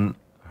can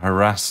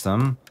harass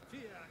them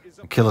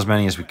and kill as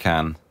many as we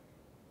can.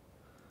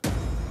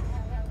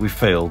 We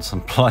failed.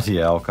 Bloody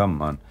hell,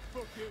 come on.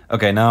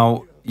 Okay,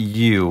 now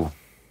you.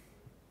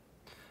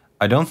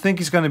 I don't think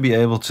he's going to be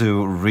able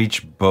to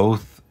reach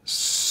both.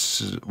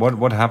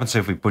 What happens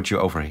if we put you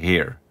over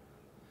here?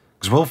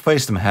 Because we'll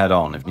face them head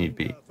on if need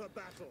be.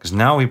 Because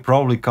now he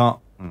probably can't...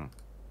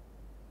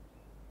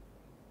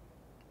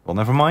 Well,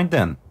 never mind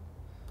then.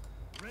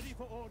 Ready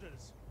for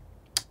orders.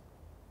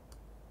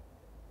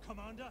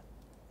 Commander.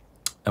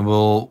 And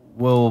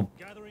we'll...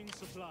 Gathering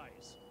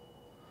supplies.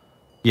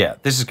 Yeah,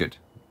 this is good.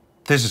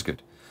 This is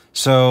good.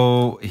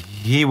 So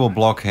he will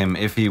block him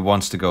if he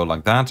wants to go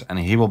like that, and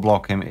he will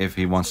block him if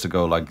he wants to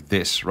go like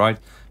this, right?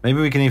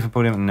 Maybe we can even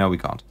put him... No, we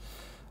can't.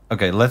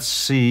 Okay, let's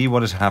see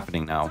what is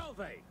happening now.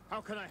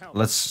 How can I help?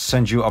 Let's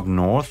send you up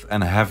north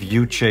and have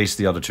you chase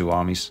the other two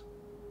armies.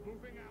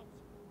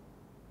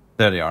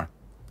 There they are.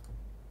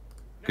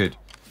 Good.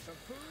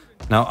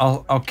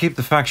 Now I'll keep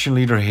the faction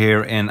leader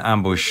here in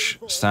ambush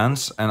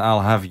stance, and I'll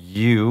have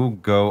you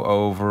go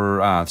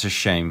over... Ah, it's a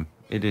shame.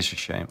 It is a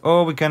shame.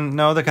 Oh, we can...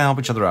 No, they can help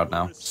each other out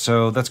now.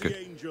 So that's good.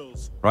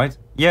 Right?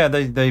 Yeah,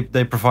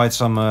 they provide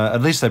some...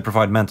 at least they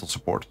provide mental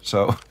support.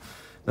 So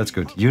that's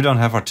good. You don't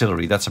have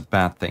artillery. That's a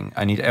bad thing.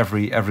 I need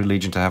every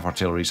legion to have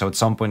artillery. So at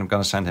some point I'm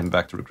gonna send him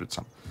back to recruit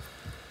some.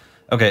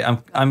 Okay,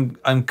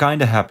 I'm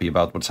kind of happy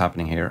about what's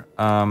happening here.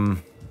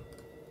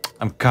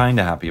 I'm kind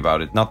of happy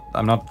about it.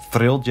 I'm not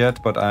thrilled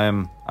yet, but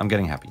I'm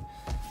getting happy.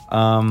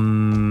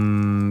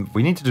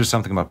 We need to do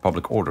something about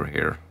public order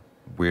here.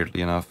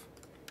 Weirdly enough.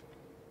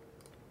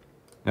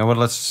 You know what,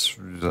 let's...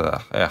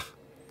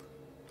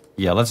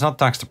 Yeah, let's not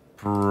tax the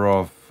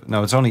prof...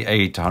 No, it's only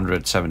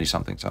 870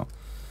 something, so...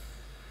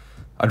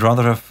 I'd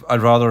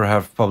rather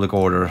have public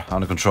order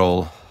under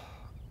control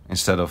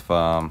instead of...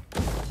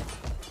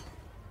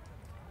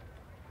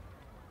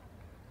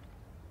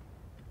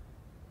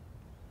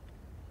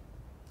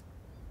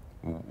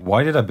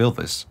 Why did I build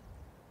this?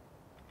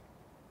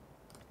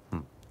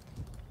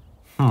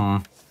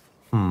 Oh.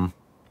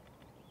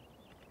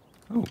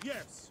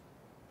 Yes.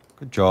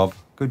 Good job.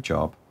 Good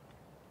job.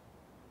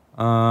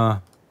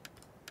 There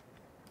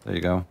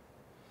you go.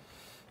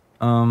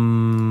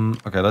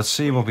 Okay, let's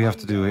see what we have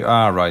to do here.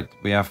 Ah, right.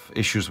 We have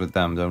issues with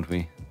them, don't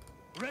we?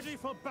 Ready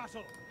for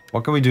battle.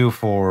 What can we do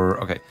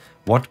for... Okay,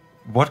 what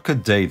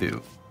could they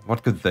do?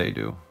 What could they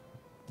do?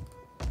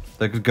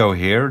 They could go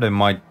here. They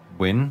might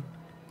win.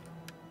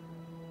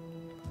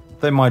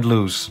 They might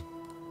lose.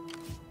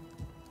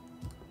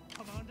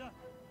 Commander.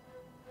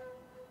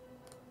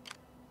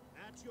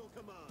 At your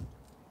command.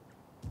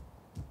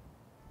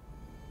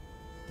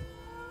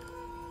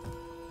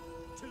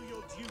 To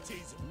your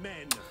duties,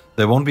 men.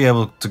 They won't be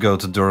able to go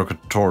to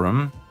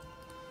Durocatorum.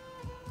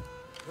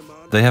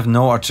 They have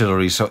no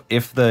artillery, so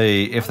if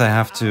they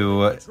have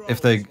to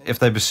if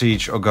they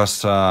besiege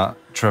Augusta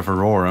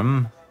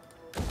Trevororum,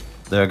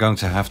 they're going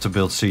to have to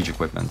build siege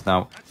equipment.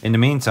 Now, in the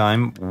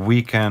meantime,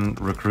 we can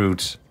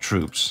recruit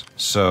troops.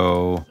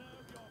 So,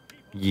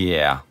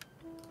 yeah.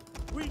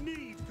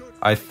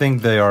 I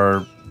think they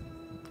are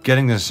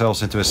getting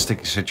themselves into a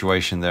sticky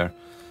situation there.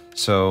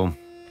 So,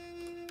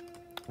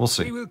 we'll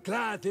see. We will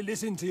gladly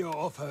listen to your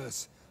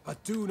offers,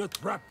 but do not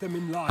wrap them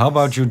in lies. How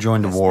about you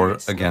join the war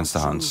against the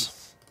Huns?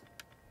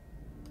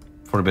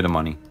 For a bit of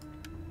money.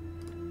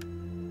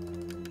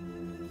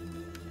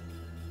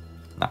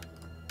 Nah.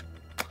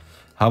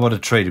 How about a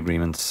trade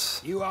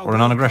agreement? Or a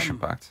non-aggression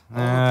pact?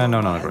 No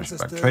non-aggression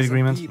pact. Trade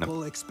agreement?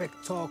 No.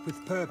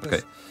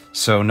 Okay,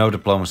 so no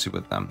diplomacy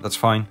with them. That's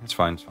fine, it's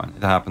fine, it's fine.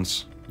 It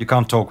happens. You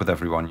can't talk with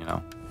everyone, you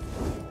know.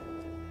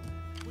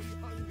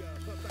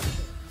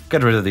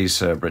 Get rid of these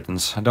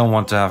Britons. I don't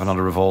want to have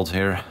another revolt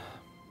here.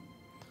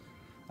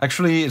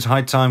 Actually, it's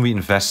high time we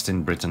invest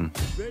in Britain.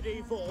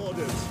 Ready for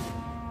orders.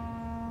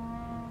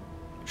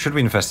 Should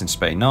we invest in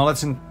Spain? No,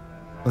 let's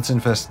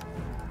invest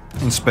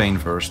in Spain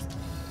first.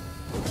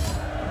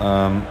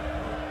 On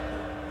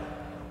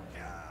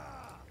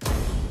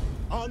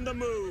the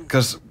move.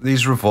 Because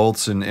these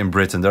revolts in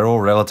Britain, they're all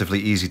relatively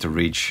easy to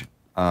reach.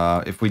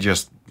 If we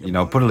just, you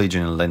know, put a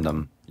legion in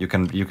Lindum, you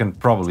can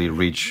probably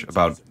reach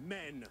about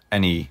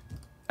any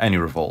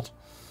revolt.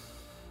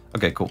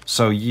 Okay, cool.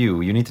 So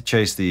you need to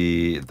chase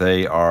the...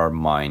 They are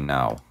mine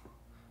now.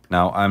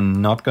 Now,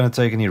 I'm not going to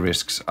take any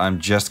risks. I'm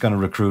just going to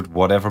recruit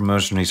whatever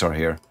mercenaries are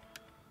here.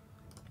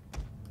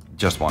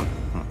 Just one.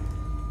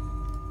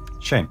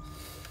 Shame.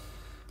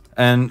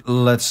 And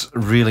let's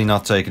really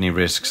not take any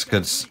risks,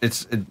 because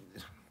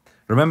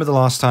remember the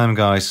last time,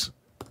 guys,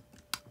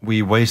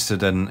 we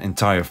wasted an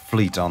entire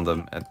fleet on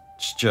them.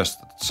 It's just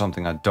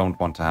something I don't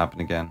want to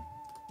happen again.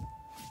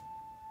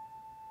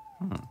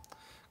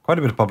 Quite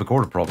a bit of public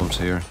order problems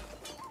here.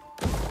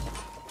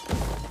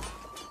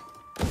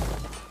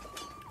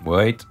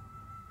 Wait.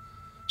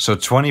 So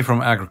 20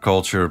 from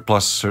agriculture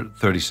plus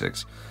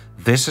 36.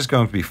 This is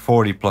going to be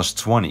 40 plus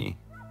 20.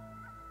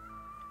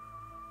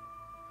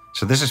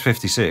 So this is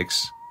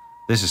 56.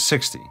 This is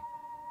 60.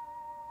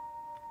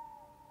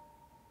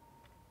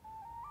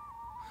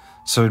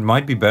 So it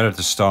might be better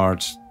to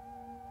start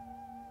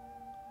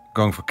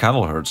going for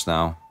cattle herds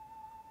now.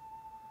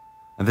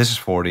 And this is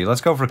 40.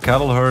 Let's go for a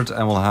cattle herd,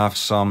 and we'll have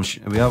some.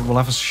 We'll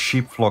have a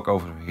sheep flock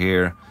over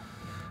here.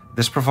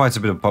 This provides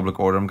a bit of public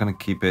order. I'm gonna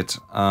keep it.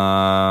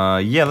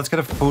 Yeah, let's get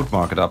a food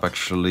market up.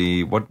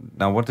 Actually,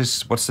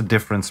 what's the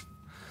difference?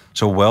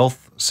 So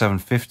wealth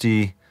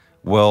 750,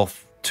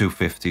 wealth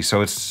 250.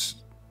 So it's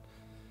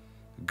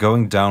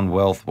going down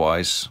wealth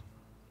wise,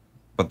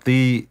 but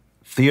the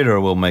theater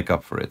will make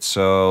up for it.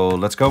 So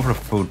let's go for a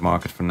food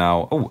market for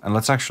now. Oh, and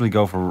let's actually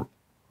go for.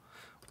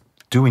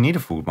 Do we need a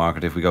food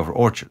market if we go for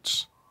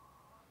orchards?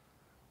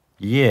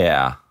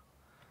 Yeah.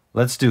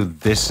 Let's do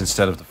this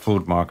instead of the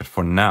food market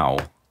for now.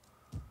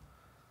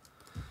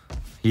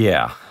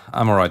 Yeah,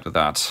 I'm alright with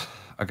that.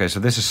 Okay, so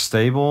this is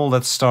stable.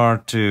 Let's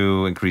start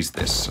to increase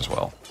this as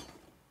well.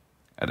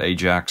 At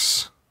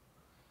Ajax.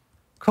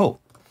 Cool.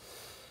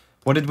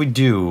 What did we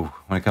do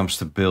when it comes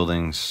to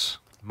buildings?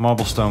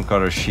 Marble stone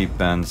cutters, sheep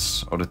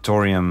pens,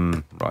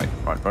 auditorium. Right.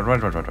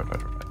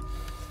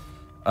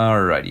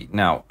 Alrighty.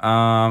 Now,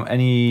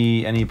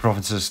 any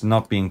provinces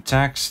not being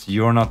taxed?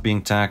 You're not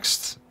being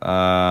taxed.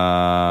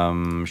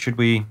 Should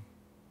we?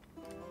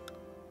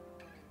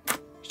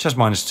 It's just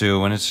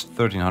 -2 and it's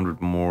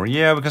 1,300 more.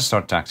 Yeah, we can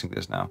start taxing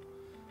this now.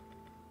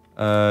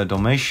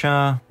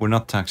 Dalmatia. We're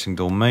not taxing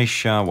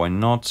Dalmatia. Why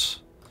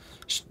not?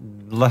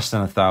 Less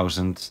than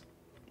 1,000.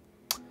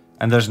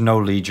 And there's no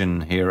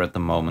legion here at the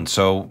moment,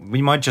 so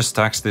we might just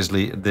tax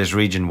this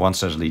region once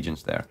there's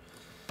legions there.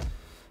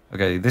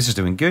 Okay, this is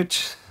doing good.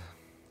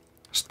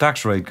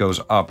 Tax rate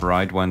goes up,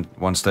 right?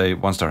 Once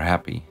they're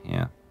happy,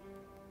 yeah.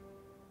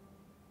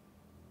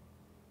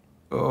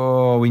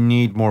 Oh, we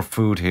need more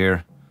food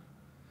here.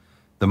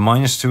 The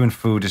 -2 in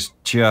food is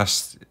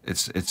just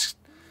it's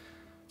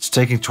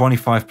taking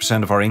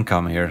 25% of our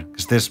income here,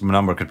 because this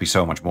number could be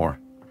so much more.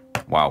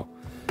 Wow.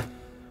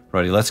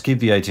 Righty, let's keep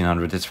the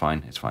 1800. It's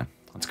fine. It's fine.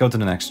 Let's go to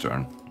the next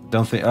turn.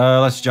 Don't think.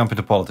 Let's jump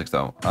into politics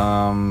though,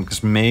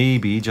 because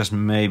maybe, just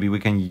maybe, we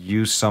can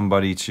use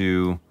somebody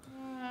to.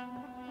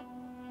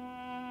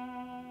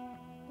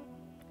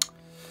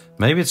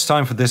 Maybe it's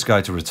time for this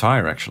guy to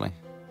retire. Actually.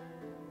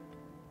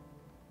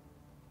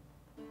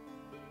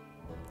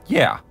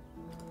 Yeah.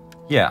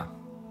 Yeah.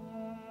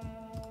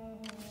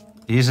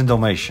 He's in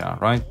Dalmatia,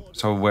 right?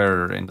 So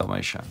we're in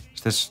Dalmatia.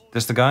 Is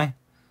this the guy?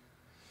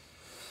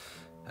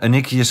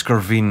 Anicius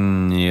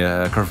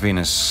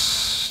Corvinus.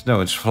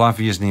 No, it's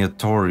Flavius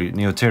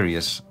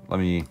Neoterius. Let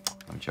me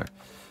check.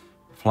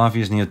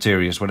 Flavius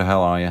Neoterius, where the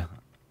hell are you?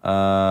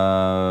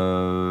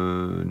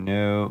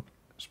 No.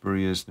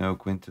 Spurius, no.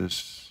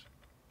 Quintus.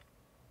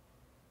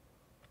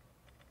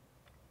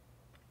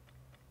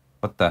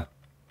 What the?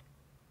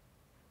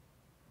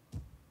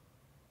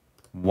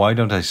 Why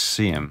don't I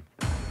see him?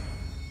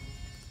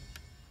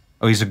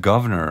 Oh, he's a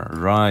governor,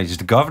 right. He's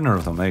the governor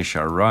of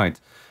Dalmatia, right.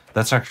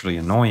 That's actually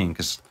annoying,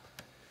 because...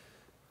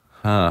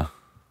 Huh.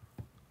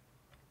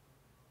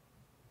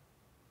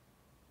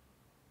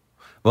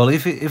 Well,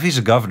 if he's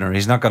a governor,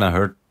 he's not gonna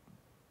hurt...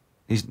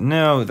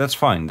 No, that's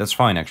fine. That's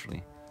fine,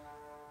 actually.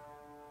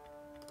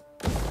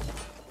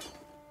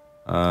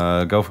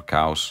 Go for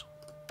cows.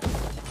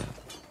 Yeah.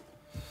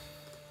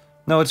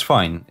 No, it's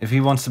fine. If he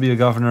wants to be a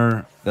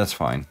governor, that's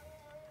fine.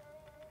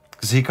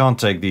 Because he can't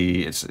take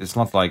the... It's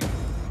not like...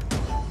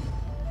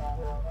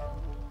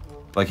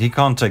 Like, he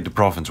can't take the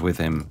province with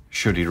him,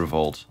 should he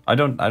revolt. I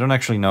don't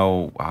actually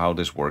know how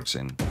this works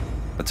in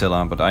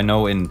Attila, but I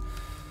know in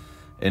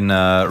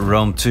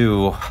Rome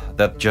 2,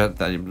 that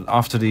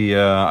after the...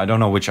 I don't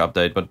know which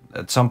update, but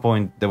at some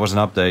point there was an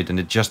update and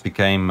it just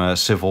became a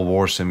civil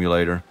war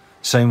simulator.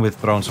 Same with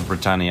Thrones of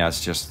Britannia,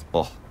 it's just...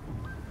 Oh,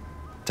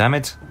 damn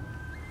it.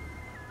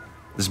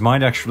 This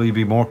might actually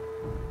be more...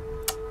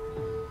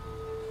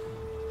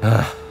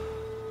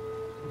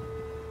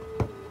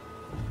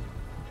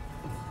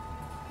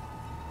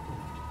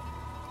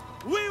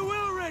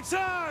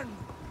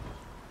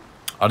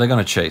 Are they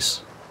gonna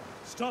chase?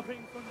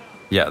 Stopping for now.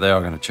 Yeah, they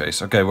are gonna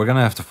chase. Okay, we're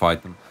gonna have to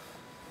fight them.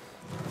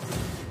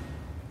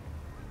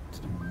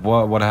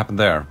 What happened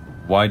there?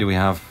 Why do we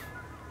have...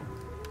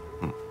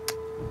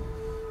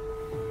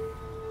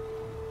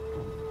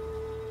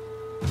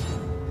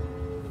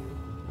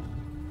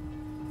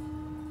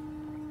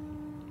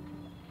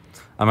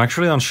 I'm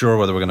actually unsure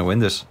whether we're gonna win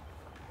this.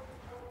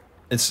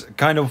 It's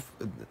kind of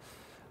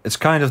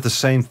the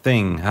same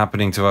thing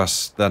happening to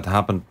us that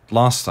happened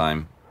last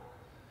time.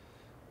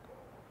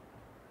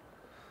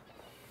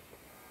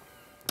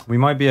 We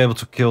might be able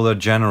to kill their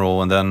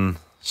general and then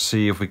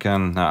see if we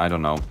can... Nah, I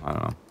don't know. I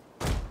don't know.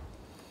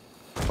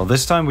 Well,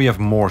 this time we have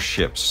more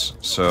ships,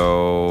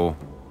 so...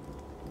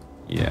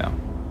 Yeah.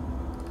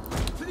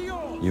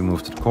 You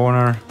move to the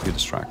corner, you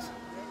distract.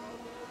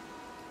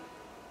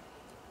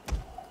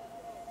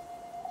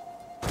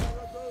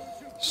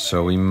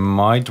 So we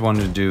might want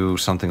to do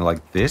something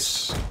like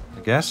this,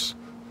 I guess.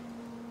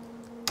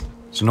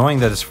 It's annoying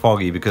that it's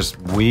foggy, because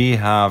we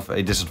have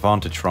a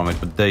disadvantage from it,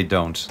 but they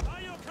don't.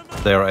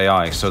 They are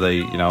AI, so they,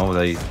 you know,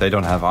 they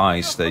don't have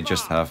eyes, they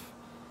just have...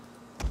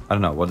 I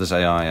don't know, what does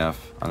AI have?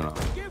 I don't know.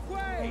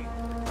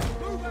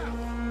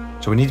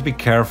 So we need to be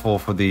careful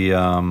for the...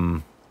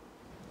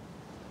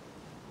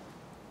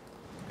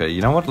 Okay,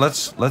 you know what,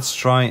 let's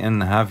try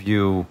and have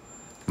you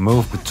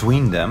move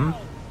between them,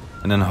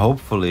 and then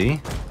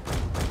hopefully...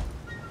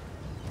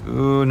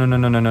 Ooh,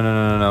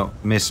 no.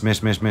 Miss.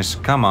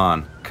 Come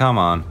on.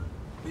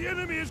 The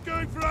enemy is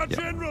going for our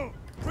general.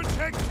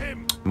 Protect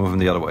him. Move him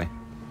the other way.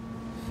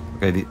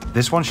 Okay,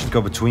 this one should go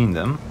between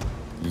them.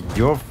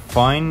 You're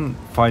fine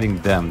fighting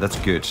them. That's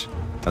good.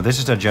 Now this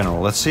is their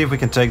general. Let's see if we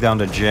can take down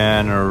the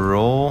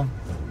general.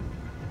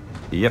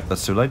 Yep,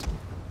 that's too late.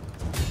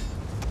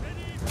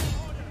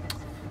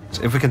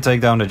 So if we can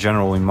take down the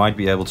general, we might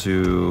be able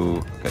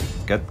to... Okay,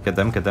 get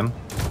them.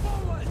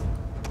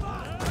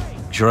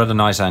 You're at a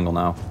nice angle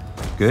now.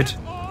 Good.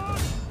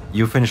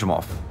 You finish him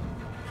off.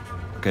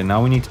 Okay,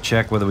 now we need to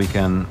check whether we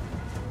can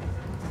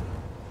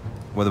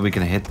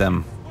hit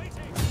them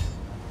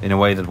in a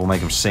way that will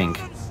make them sink.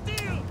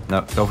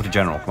 No, go for the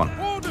general. Come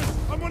on.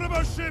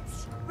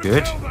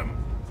 Good.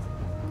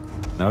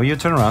 No, you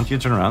turn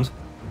around.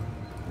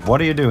 What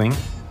are you doing?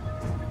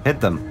 Hit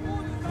them.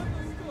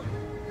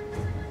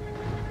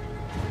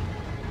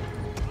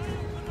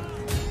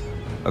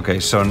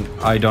 Okay, so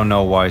I don't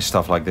know why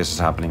stuff like this is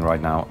happening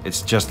right now.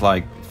 It's just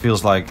like,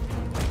 feels like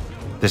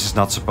this is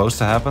not supposed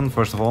to happen,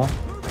 first of all.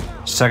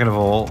 Second of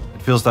all,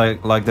 it feels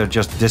like they're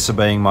just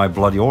disobeying my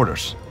bloody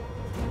orders.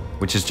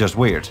 Which is just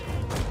weird.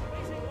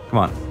 Come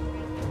on.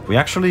 We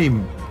actually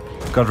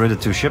got rid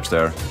of 2 ships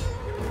there.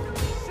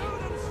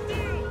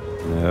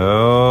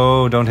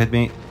 No, don't hit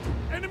me.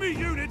 Enemy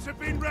units have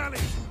been rallied.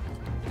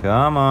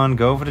 Come on,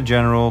 go for the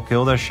general,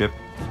 kill their ship.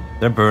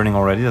 They're burning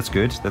already, that's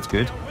good.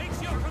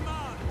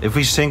 If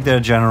we sink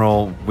their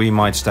general, we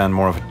might stand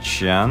more of a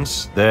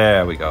chance.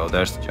 There we go,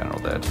 there's the general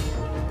dead.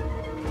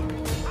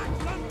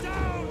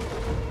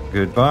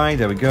 Goodbye,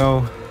 there we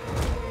go.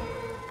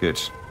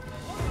 Good.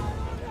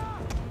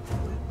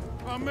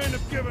 Our men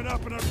have given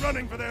up and are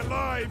running for their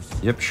lives.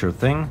 Yep, sure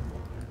thing.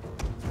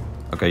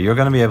 Okay, you're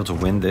gonna be able to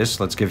win this.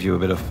 Let's give you a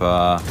bit of...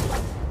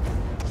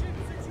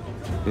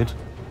 Good.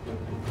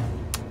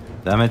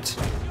 Damn it.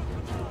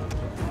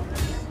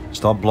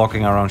 Stop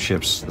blocking our own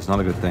ships. That's not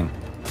a good thing.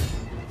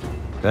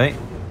 Okay.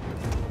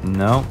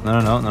 No.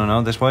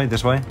 This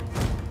way.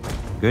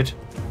 Good.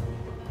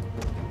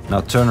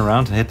 Now turn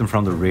around and hit them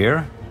from the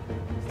rear.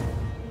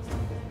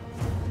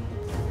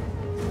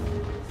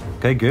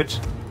 Okay, good.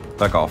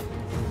 Back off.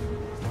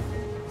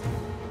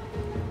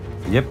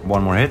 Yep,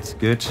 one more hit.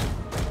 Good.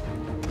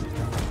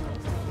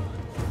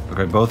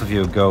 Okay, both of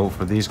you go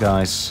for these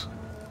guys.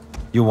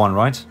 You won,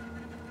 right?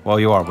 Well,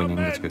 you are winning.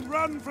 That's good.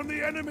 Run from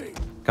the enemy.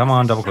 Come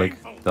on, double click.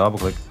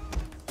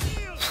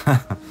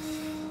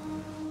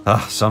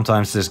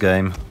 Sometimes this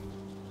game.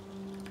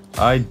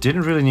 I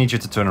didn't really need you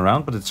to turn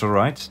around, but it's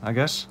alright, I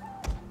guess.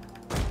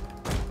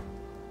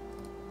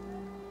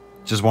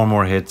 Just one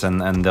more hit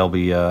and they'll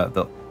be...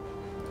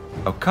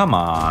 Oh, come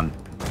on.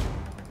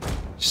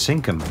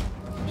 Sink him.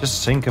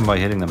 Just sink him by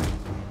hitting them.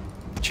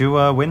 Did you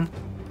win?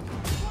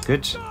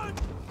 Good.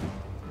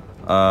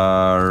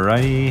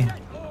 Righty.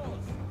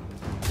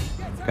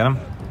 Get him.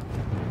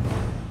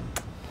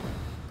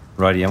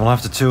 Righty, and we'll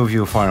have the 2 of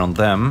you fire on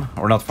them.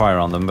 Or not fire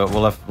on them, but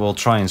we'll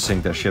try and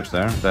sink their ships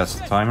there. That's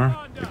the timer.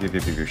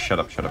 Shut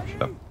up.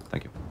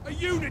 Thank you.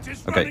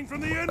 Okay.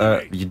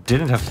 You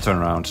didn't have to turn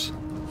around,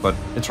 but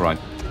it's right.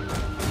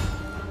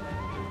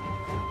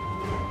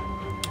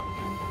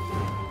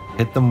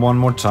 Hit them one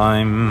more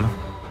time.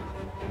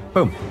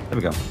 Boom. There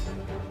we go.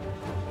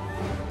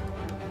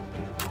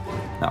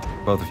 Now,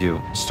 both of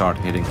you start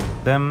hitting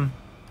them.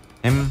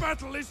 Him. The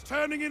battle is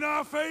turning in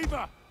our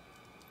favor.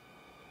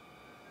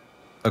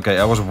 Okay,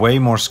 I was way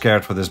more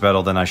scared for this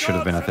battle than I should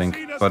have been, I think.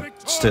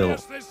 But still,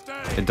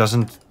 it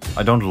doesn't...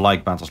 I don't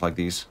like battles like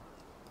these.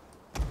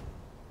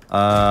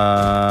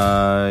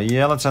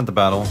 Yeah, let's end the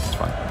battle. It's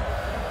fine.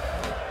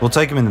 We'll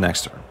take him in the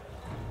next turn.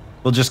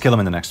 We'll just kill him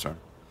in the next turn.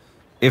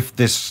 If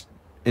this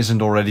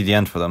isn't already the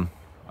end for them.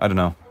 I don't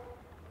know.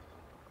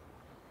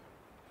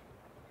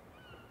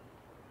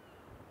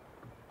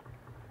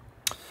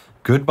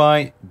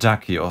 Goodbye,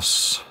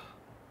 Dakios.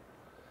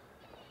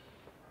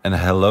 And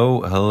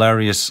hello,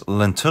 hilarious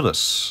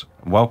Lentulus.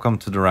 Welcome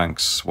to the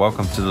ranks.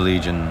 Welcome to the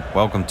Legion.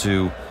 Welcome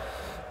to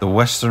the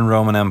Western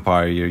Roman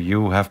Empire.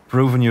 You have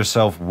proven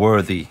yourself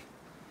worthy.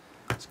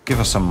 Let's give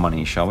us some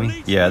money, shall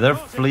we? Yeah, they're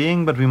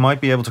fleeing, but we might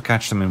be able to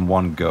catch them in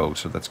one go,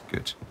 so that's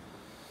good.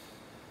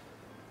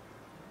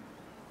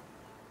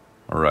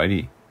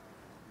 Alrighty.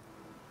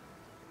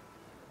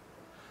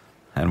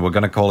 And we're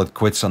gonna call it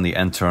quits on the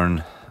end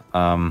turn.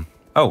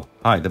 Oh,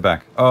 hi, they're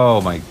back. Oh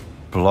my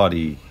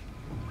bloody...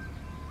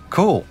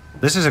 Cool.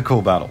 This is a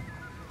cool battle.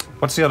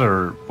 What's the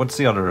other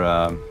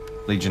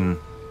Legion?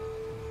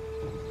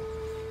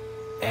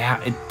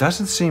 Yeah, it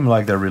doesn't seem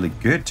like they're really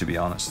good, to be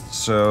honest.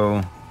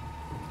 So...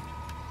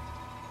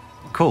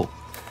 Cool.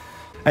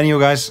 Anyway,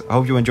 guys, I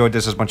hope you enjoyed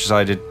this as much as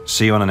I did.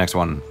 See you on the next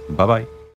one. Bye-bye.